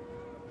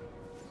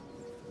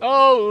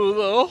 Oh,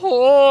 the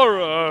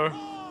horror.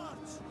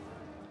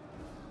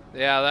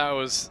 Yeah, that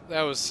was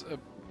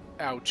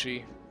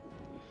ouchie.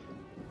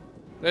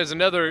 There's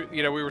another,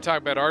 we were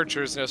talking about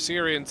archers. Now,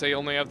 Syrians, they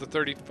only have the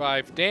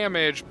 35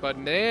 damage,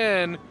 but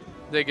then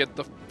they get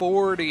the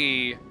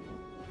 40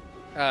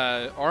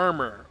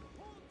 armor.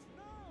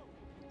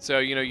 So,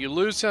 you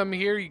lose some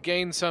here, you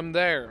gain some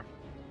there.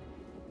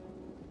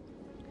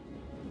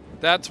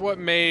 That's what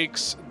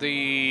makes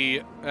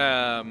the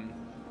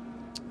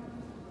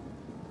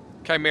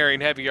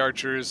Chimerian heavy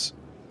archers,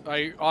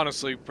 I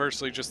honestly,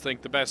 personally just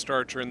think the best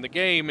archer in the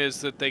game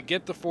is that they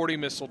get the 40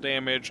 missile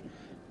damage,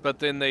 but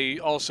then they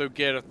also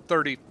get a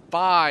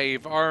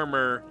 35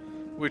 armor,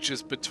 which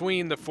is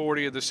between the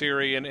 40 of the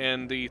Syrian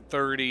and the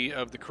 30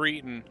 of the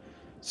Cretan.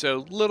 So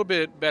a little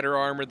bit better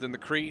armor than the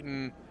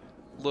Cretan,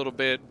 a little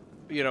bit,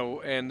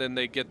 and then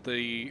they get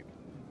the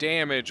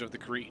damage of the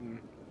Cretan.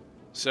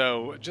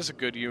 So just a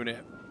good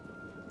unit.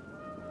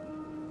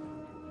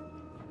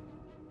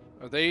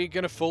 Are they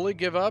going to fully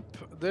give up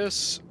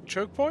this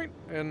choke point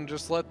and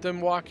just let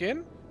them walk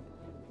in?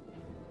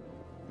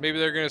 Maybe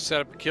they're going to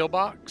set up a kill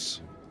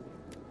box.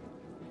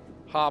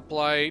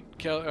 Hoplite,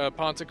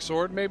 Pontic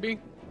Sword, maybe? You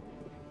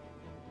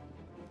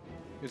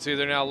can see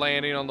they're now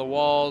landing on the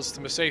walls.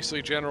 The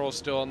Masacely General is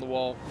still on the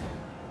wall.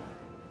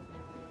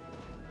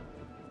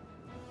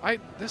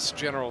 This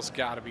general's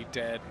got to be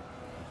dead.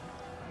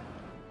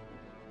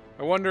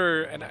 I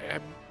wonder, and I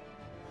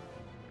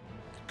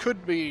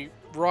could be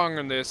wrong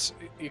on this.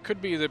 It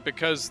could be that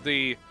because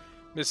the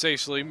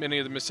many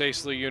of the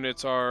Masacely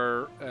units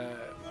are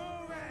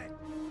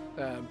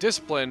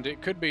disciplined,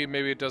 it could be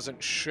maybe it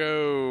doesn't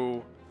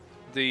show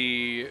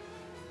the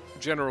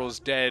general's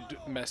dead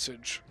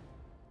message.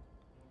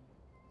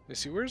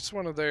 Let's see, where's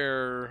one of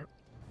their...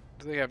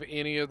 Do they have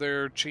any of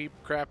their cheap,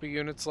 crappy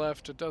units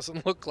left? It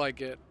doesn't look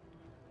like it.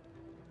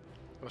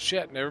 Well,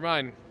 shit, never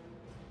mind.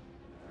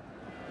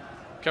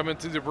 Coming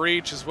through the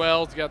breach as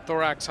well. You got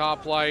Thorax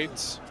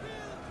Hoplites.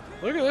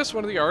 Look at this,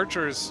 one of the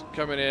archers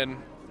coming in.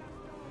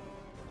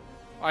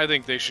 I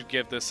think they should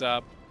give this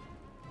up.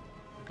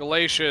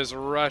 Galatia is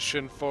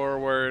rushing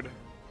forward.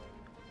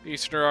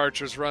 Eastern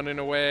archers running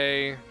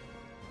away.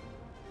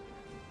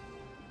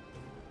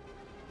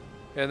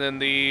 And then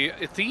the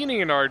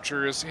Athenian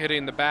archers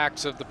hitting the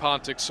backs of the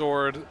Pontic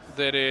Sword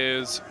that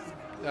is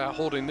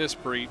holding this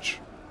breach.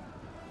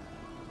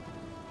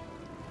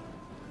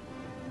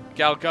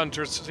 Gallic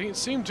hunters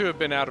seem to have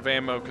been out of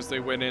ammo because they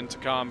went into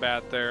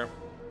combat there.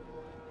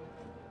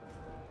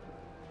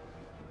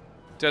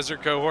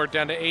 Desert cohort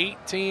down to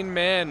 18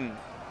 men.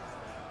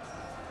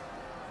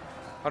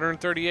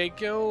 138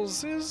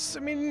 kills is, I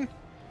mean,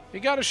 you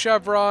got a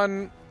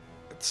Chevron.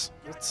 It's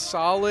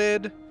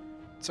solid.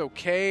 It's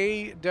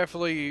okay.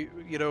 Definitely,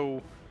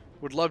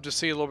 would love to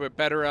see a little bit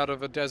better out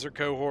of a desert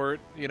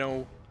cohort,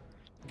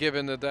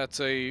 given that that's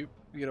a,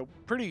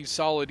 pretty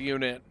solid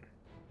unit.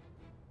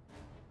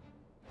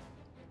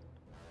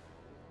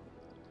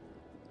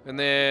 And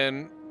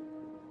then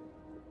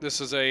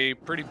this is a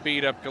pretty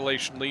beat up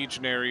Galatian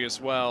legionary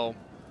as well.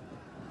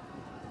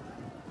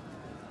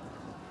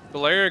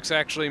 Baleric's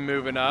actually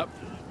moving up.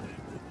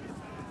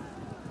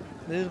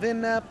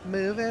 Moving up,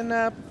 moving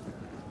up.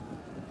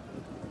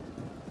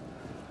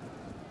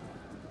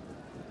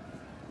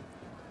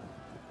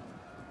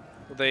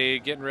 Are they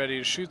getting ready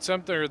to shoot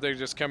something, or are they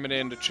just coming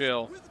in to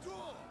chill?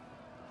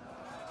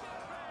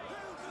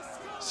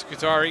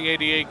 Scutari,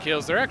 88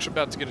 kills. They're actually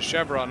about to get a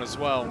Chevron as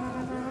well.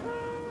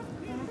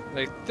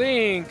 I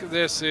think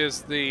this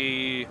is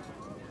the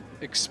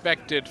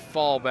expected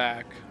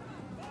fallback.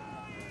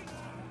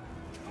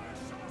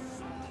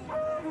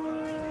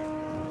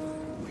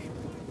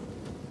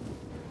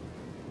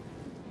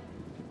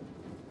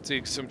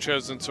 See some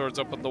chosen swords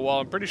up on the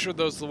wall. I'm pretty sure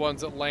those are the ones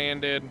that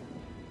landed.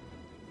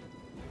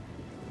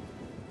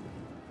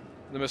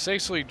 The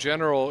Masacely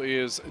General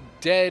is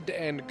dead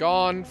and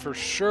gone for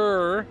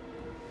sure.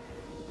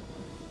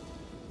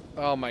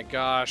 Oh my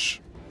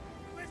gosh.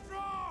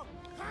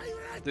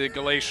 The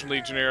Galatian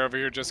Legionnaire over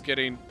here just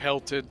getting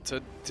pelted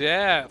to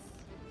death.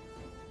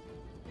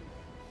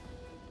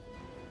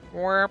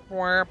 Warp,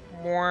 warp,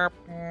 warp,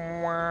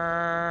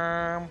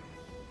 warp.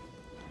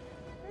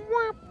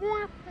 Warp,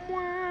 warp,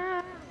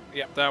 warp.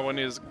 Yep, that one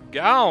is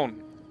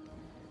gone.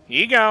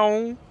 He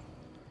gone.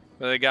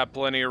 They got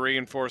plenty of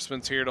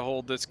reinforcements here to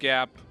hold this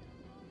gap.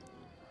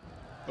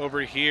 Over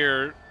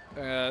here,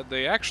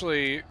 they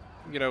actually,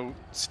 you know,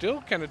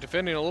 still kind of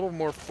defending a little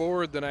more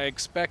forward than I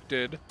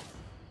expected.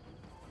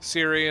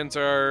 Syrians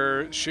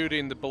are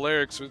shooting the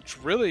Balearics,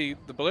 which really,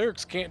 the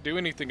Balearics can't do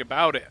anything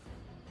about it.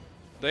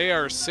 They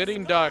are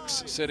sitting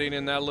ducks sitting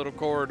in that little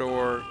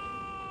corridor,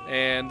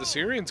 and the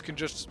Syrians can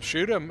just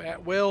shoot them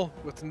at will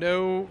with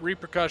no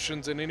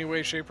repercussions in any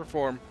way, shape, or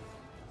form.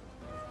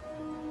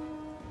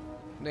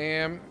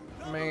 Damn,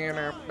 man,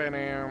 up and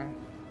down.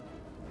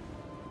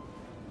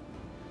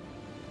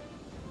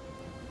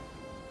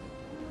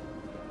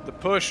 The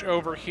push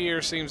over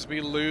here seems to be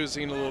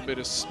losing a little bit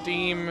of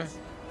steam.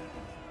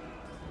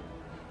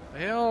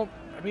 Well,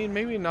 I mean,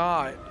 maybe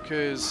not,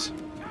 because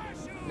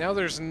now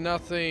there's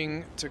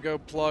nothing to go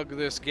plug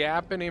this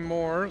gap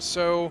anymore.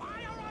 So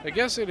I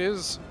guess it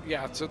is,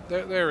 yeah, so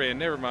they're in,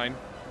 never mind.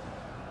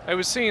 I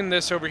was seeing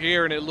this over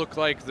here, and it looked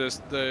like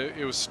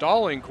it was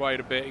stalling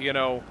quite a bit, you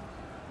know,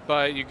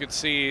 but you could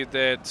see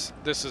that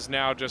this is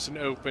now just an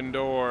open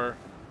door.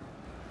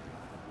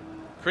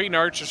 Cretan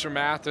archers from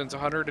Athens,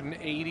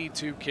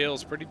 182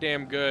 kills, pretty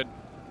damn good.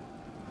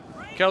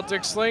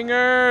 Celtic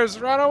slingers,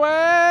 run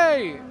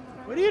away!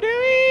 What are you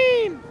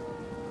doing?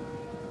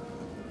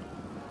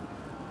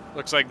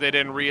 Looks like they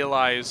didn't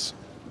realize.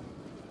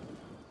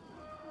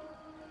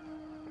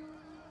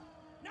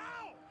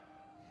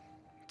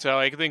 So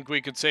I think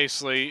we could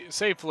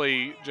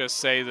safely just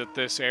say that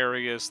this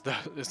area is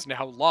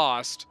now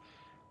lost,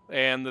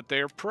 and that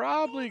they're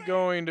probably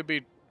going to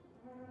be.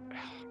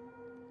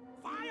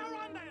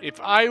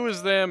 If I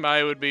was them,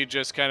 I would be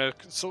just kind of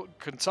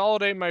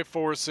consolidate my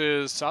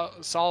forces,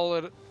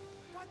 solidify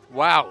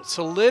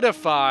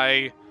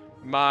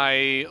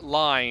my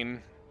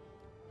line.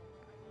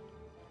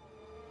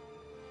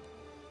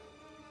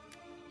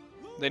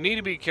 They need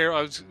to be careful.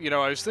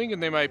 I was thinking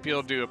they might be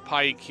able to do a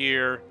pike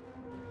here.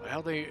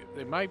 Well, they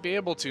might be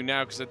able to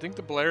now, because I think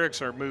the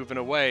Balearics are moving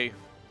away.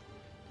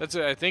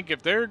 I think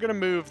if they're going to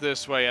move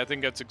this way, I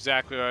think that's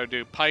exactly what I would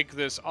do. Pike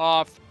this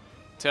off.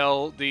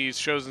 Tell these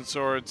chosen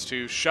swords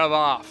to shove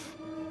off.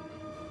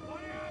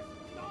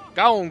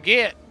 Go and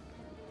get.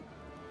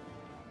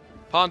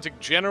 Pontic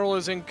general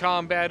is in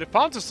combat. If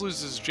Pontus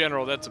loses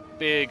general, that's a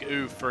big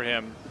oof for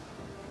him.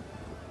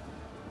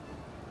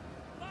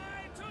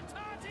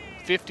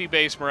 50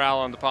 base morale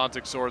on the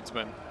Pontic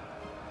swordsman.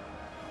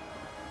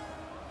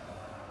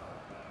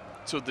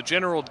 So the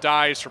general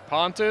dies for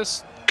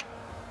Pontus.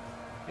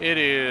 It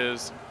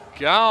is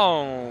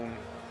gone.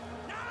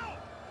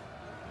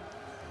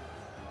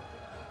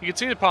 You can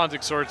see the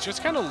Pontic swords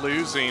just kind of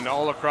losing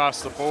all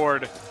across the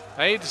board.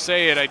 I hate to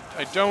say it,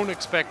 I don't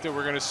expect that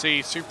we're going to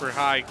see super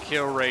high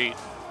kill rate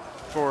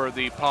for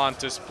the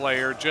Pontus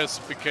player,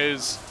 just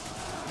because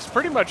he's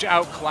pretty much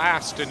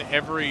outclassed in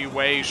every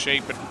way,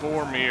 shape, and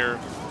form here.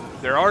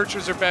 Their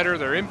archers are better,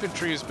 their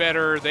infantry is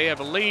better, they have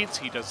elites,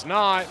 he does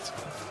not.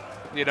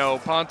 You know,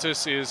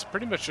 Pontus is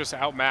pretty much just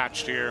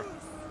outmatched here.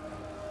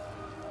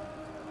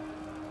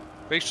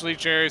 Glacial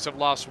Legionaries have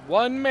lost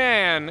 1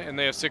 man, and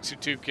they have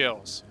 62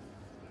 kills.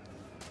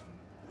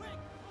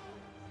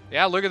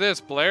 Yeah, look at this.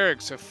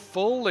 Balearics have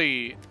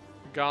fully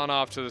gone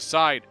off to the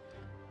side.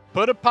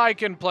 Put a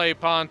pike in play,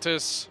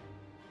 Pontus.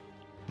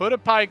 Put a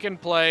pike in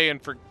play and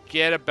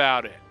forget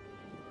about it.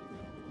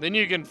 Then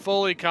you can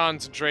fully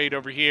concentrate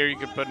over here. You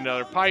can put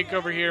another pike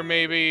over here,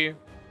 maybe.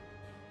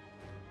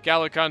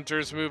 Gallic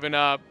Hunters moving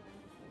up.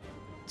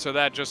 So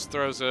that just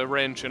throws a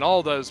wrench in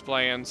all those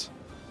plans.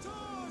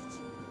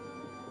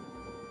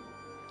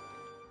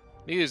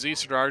 Need his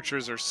Eastern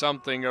Archers or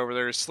something over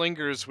there.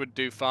 Slingers would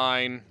do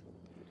fine.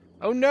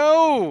 Oh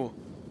no!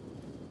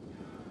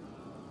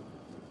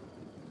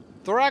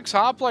 Thorax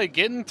Hoplite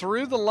getting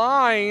through the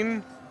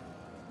line.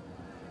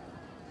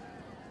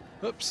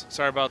 Oops,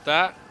 sorry about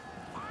that.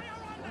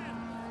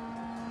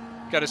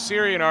 Got a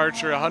Syrian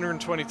archer,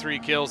 123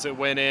 kills that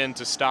went in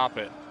to stop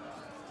it.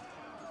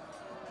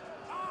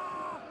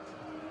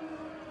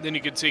 Then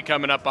you can see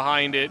coming up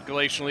behind it,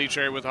 Galatian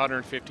Legionary with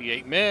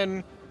 158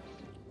 men.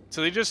 So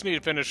they just need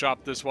to finish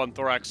off this one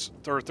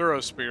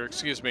Thorough Spear,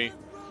 excuse me.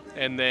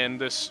 And then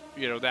this,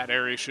 that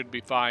area should be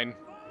fine.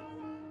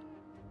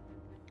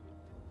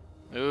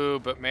 Ooh,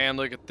 but man,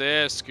 look at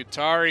this.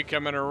 Scutari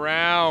coming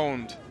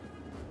around.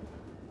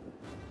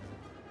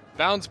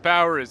 Bounce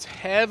power is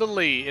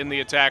heavily in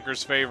the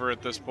attacker's favor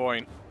at this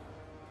point.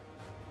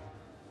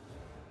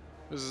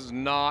 This is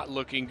not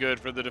looking good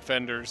for the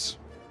defenders.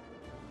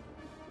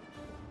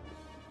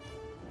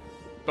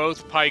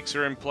 Both pikes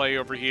are in play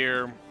over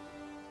here.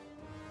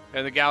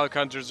 And the Gallic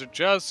Hunters are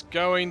just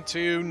going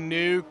to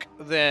nuke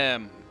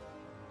them.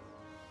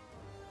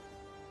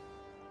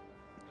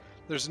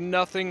 There's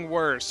nothing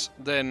worse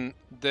than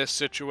this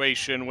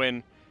situation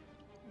when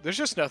there's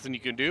just nothing you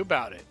can do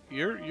about it.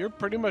 You're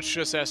pretty much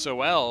just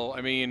SOL.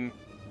 I mean,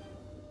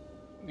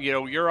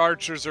 your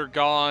archers are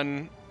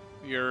gone.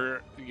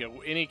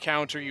 Any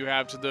counter you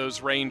have to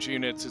those range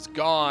units is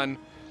gone,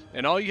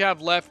 and all you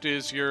have left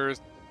is your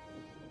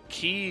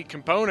key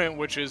component,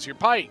 which is your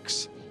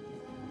pikes.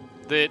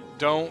 that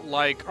don't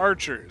like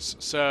archers.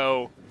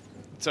 So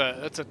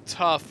that's a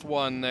tough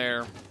one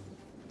there.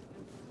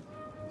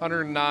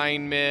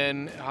 109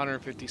 men,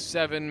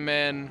 157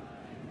 men.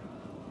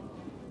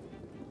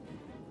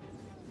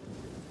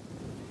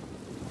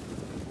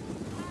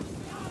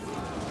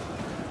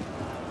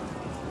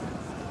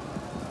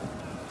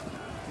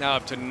 Now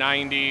up to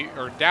 90,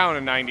 or down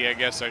to 90, I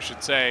guess I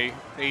should say.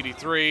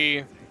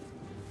 83.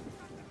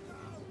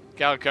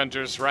 Gallic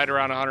Hunters right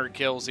around 100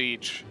 kills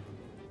each.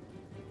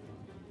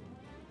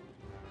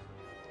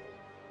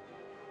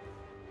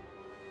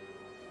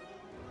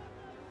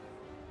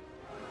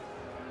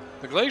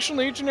 The Galatian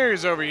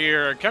Legionaries over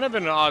here are kind of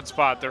in an odd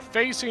spot. They're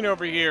facing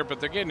over here, but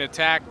they're getting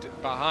attacked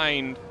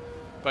behind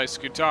by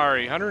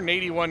Scutari.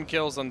 181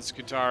 kills on the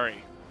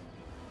Scutari.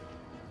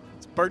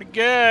 It's pretty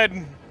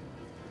good.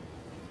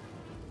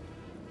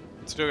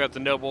 Still got the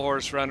Noble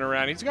Horse running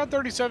around. He's got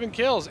 37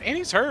 kills, and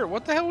he's hurt.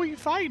 What the hell were you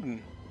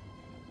fighting?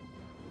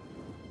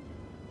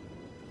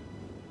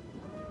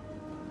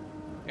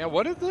 Yeah,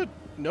 what did the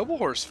Noble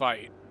Horse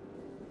fight?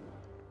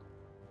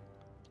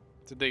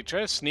 Did they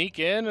try to sneak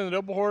in and the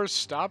Noble Horse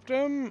stopped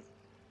him?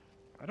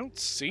 I don't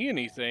see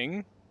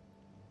anything.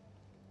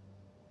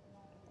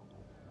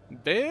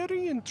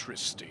 Very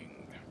interesting.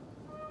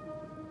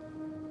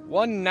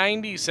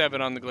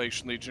 197 on the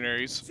Galatian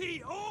Legionaries.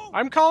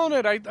 I'm calling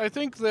it. I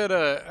think that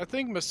I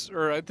think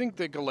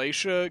that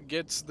Galatia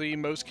gets the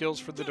most kills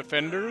for the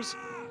defenders.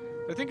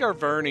 I think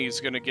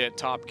Arverni's going to get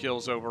top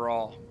kills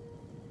overall.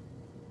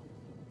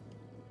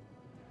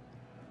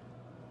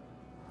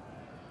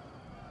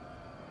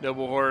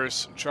 Noble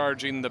Horse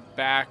charging the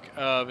back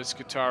of his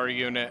Scutari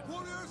unit.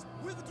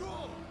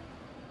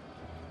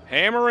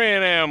 Hammer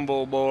and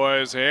anvil,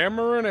 boys.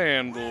 Hammer and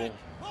anvil.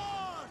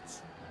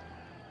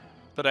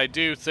 But I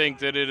do think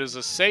that it is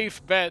a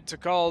safe bet to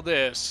call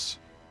this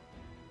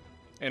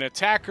an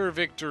attacker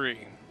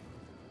victory.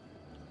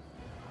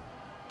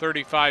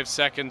 35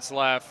 seconds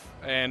left,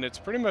 and it's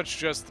pretty much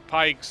just the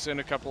pikes and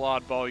a couple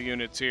oddball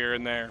units here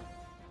and there.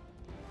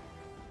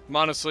 I'm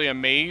honestly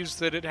amazed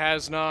that it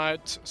has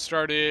not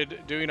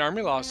started doing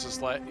army losses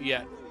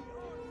yet.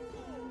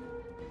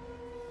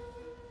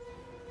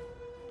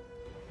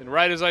 And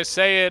right as I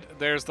say it,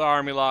 there's the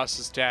army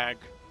losses tag.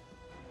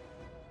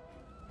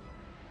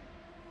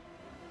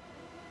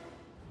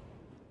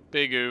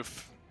 Big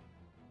oof.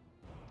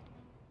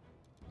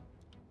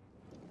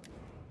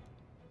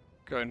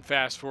 Go ahead and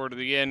fast forward to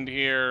the end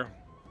here.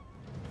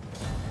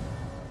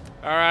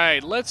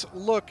 Alright, let's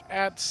look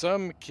at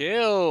some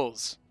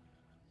kills.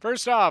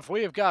 First off,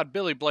 we have got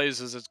Billy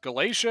Blazes as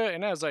Galatia,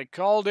 and as I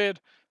called it,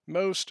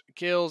 most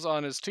kills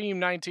on his team,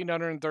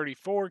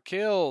 1,934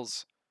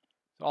 kills.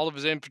 All of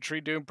his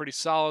infantry doing pretty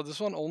solid. This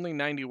one only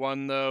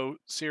 91, though.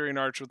 Syrian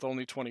Arch with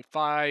only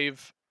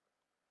 25.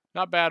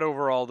 Not bad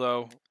overall,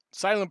 though.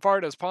 Silent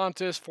Fart as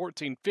Pontus,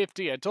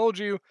 1450. I told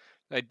you,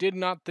 I did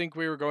not think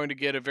we were going to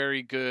get a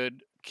very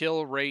good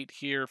kill rate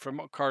here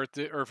from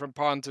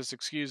Pontus,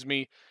 excuse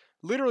me.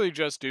 Literally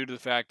just due to the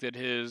fact that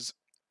his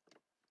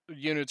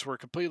units were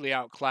completely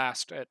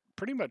outclassed at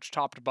pretty much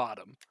top to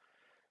bottom.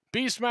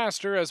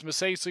 Beastmaster as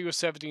Masasi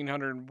with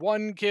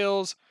 1,701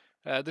 kills.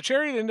 The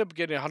chariot ended up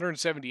getting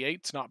 178.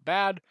 It's not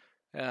bad.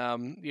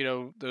 You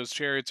know, those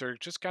chariots are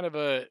just kind of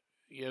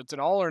it's an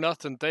all or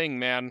nothing thing,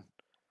 man.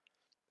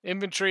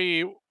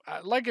 Infantry,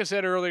 like I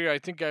said earlier, I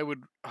think I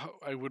would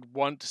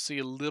want to see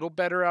a little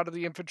better out of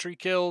the infantry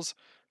kills,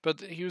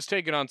 but he was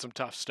taking on some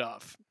tough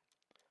stuff.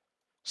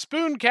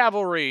 Spoon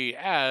Cavalry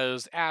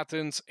as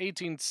Athens,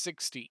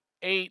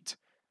 1868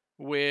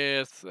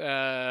 with,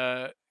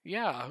 yeah,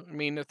 I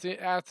mean,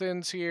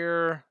 Athens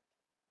here,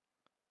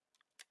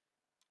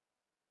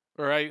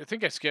 or I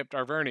think I skipped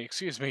Arverni,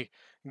 excuse me.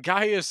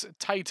 Gaius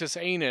Titus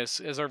Anus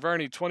as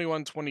Arverni,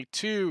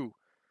 2122.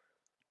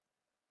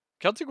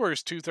 Celtic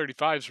Warriors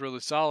 235 is really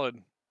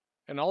solid.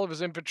 And all of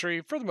his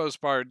infantry, for the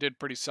most part, did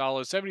pretty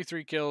solid.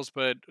 73 kills,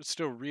 but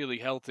still really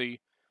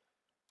healthy.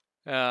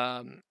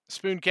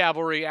 Spoon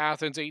Cavalry,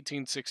 Athens,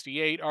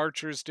 1868.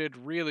 Archers did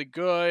really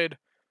good.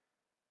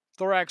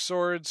 Thorax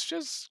Swords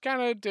just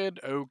kind of did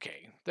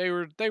okay. They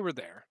were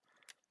there.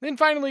 Then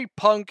finally,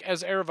 Punk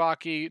as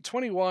Aravaki,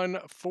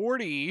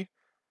 2140.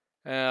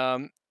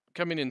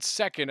 Coming in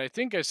second. I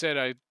think I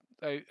said,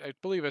 I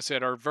believe I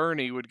said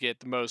Arverni would get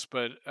the most,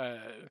 but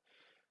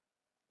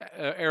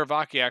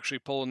Aravaki actually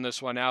pulling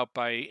this one out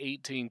by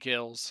 18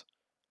 kills.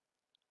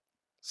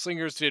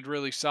 Slingers did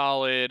really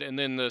solid, and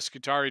then the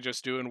Scutari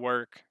just doing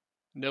work.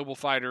 Noble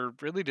Fighter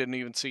really didn't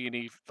even see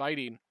any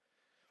fighting.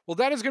 Well,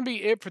 that is going to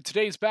be it for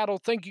today's battle.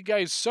 Thank you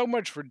guys so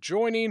much for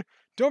joining.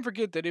 Don't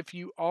forget that if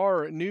you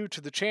are new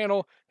to the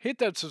channel, hit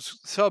that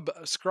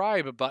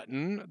subscribe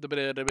button,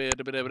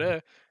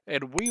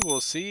 and we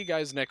will see you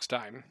guys next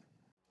time.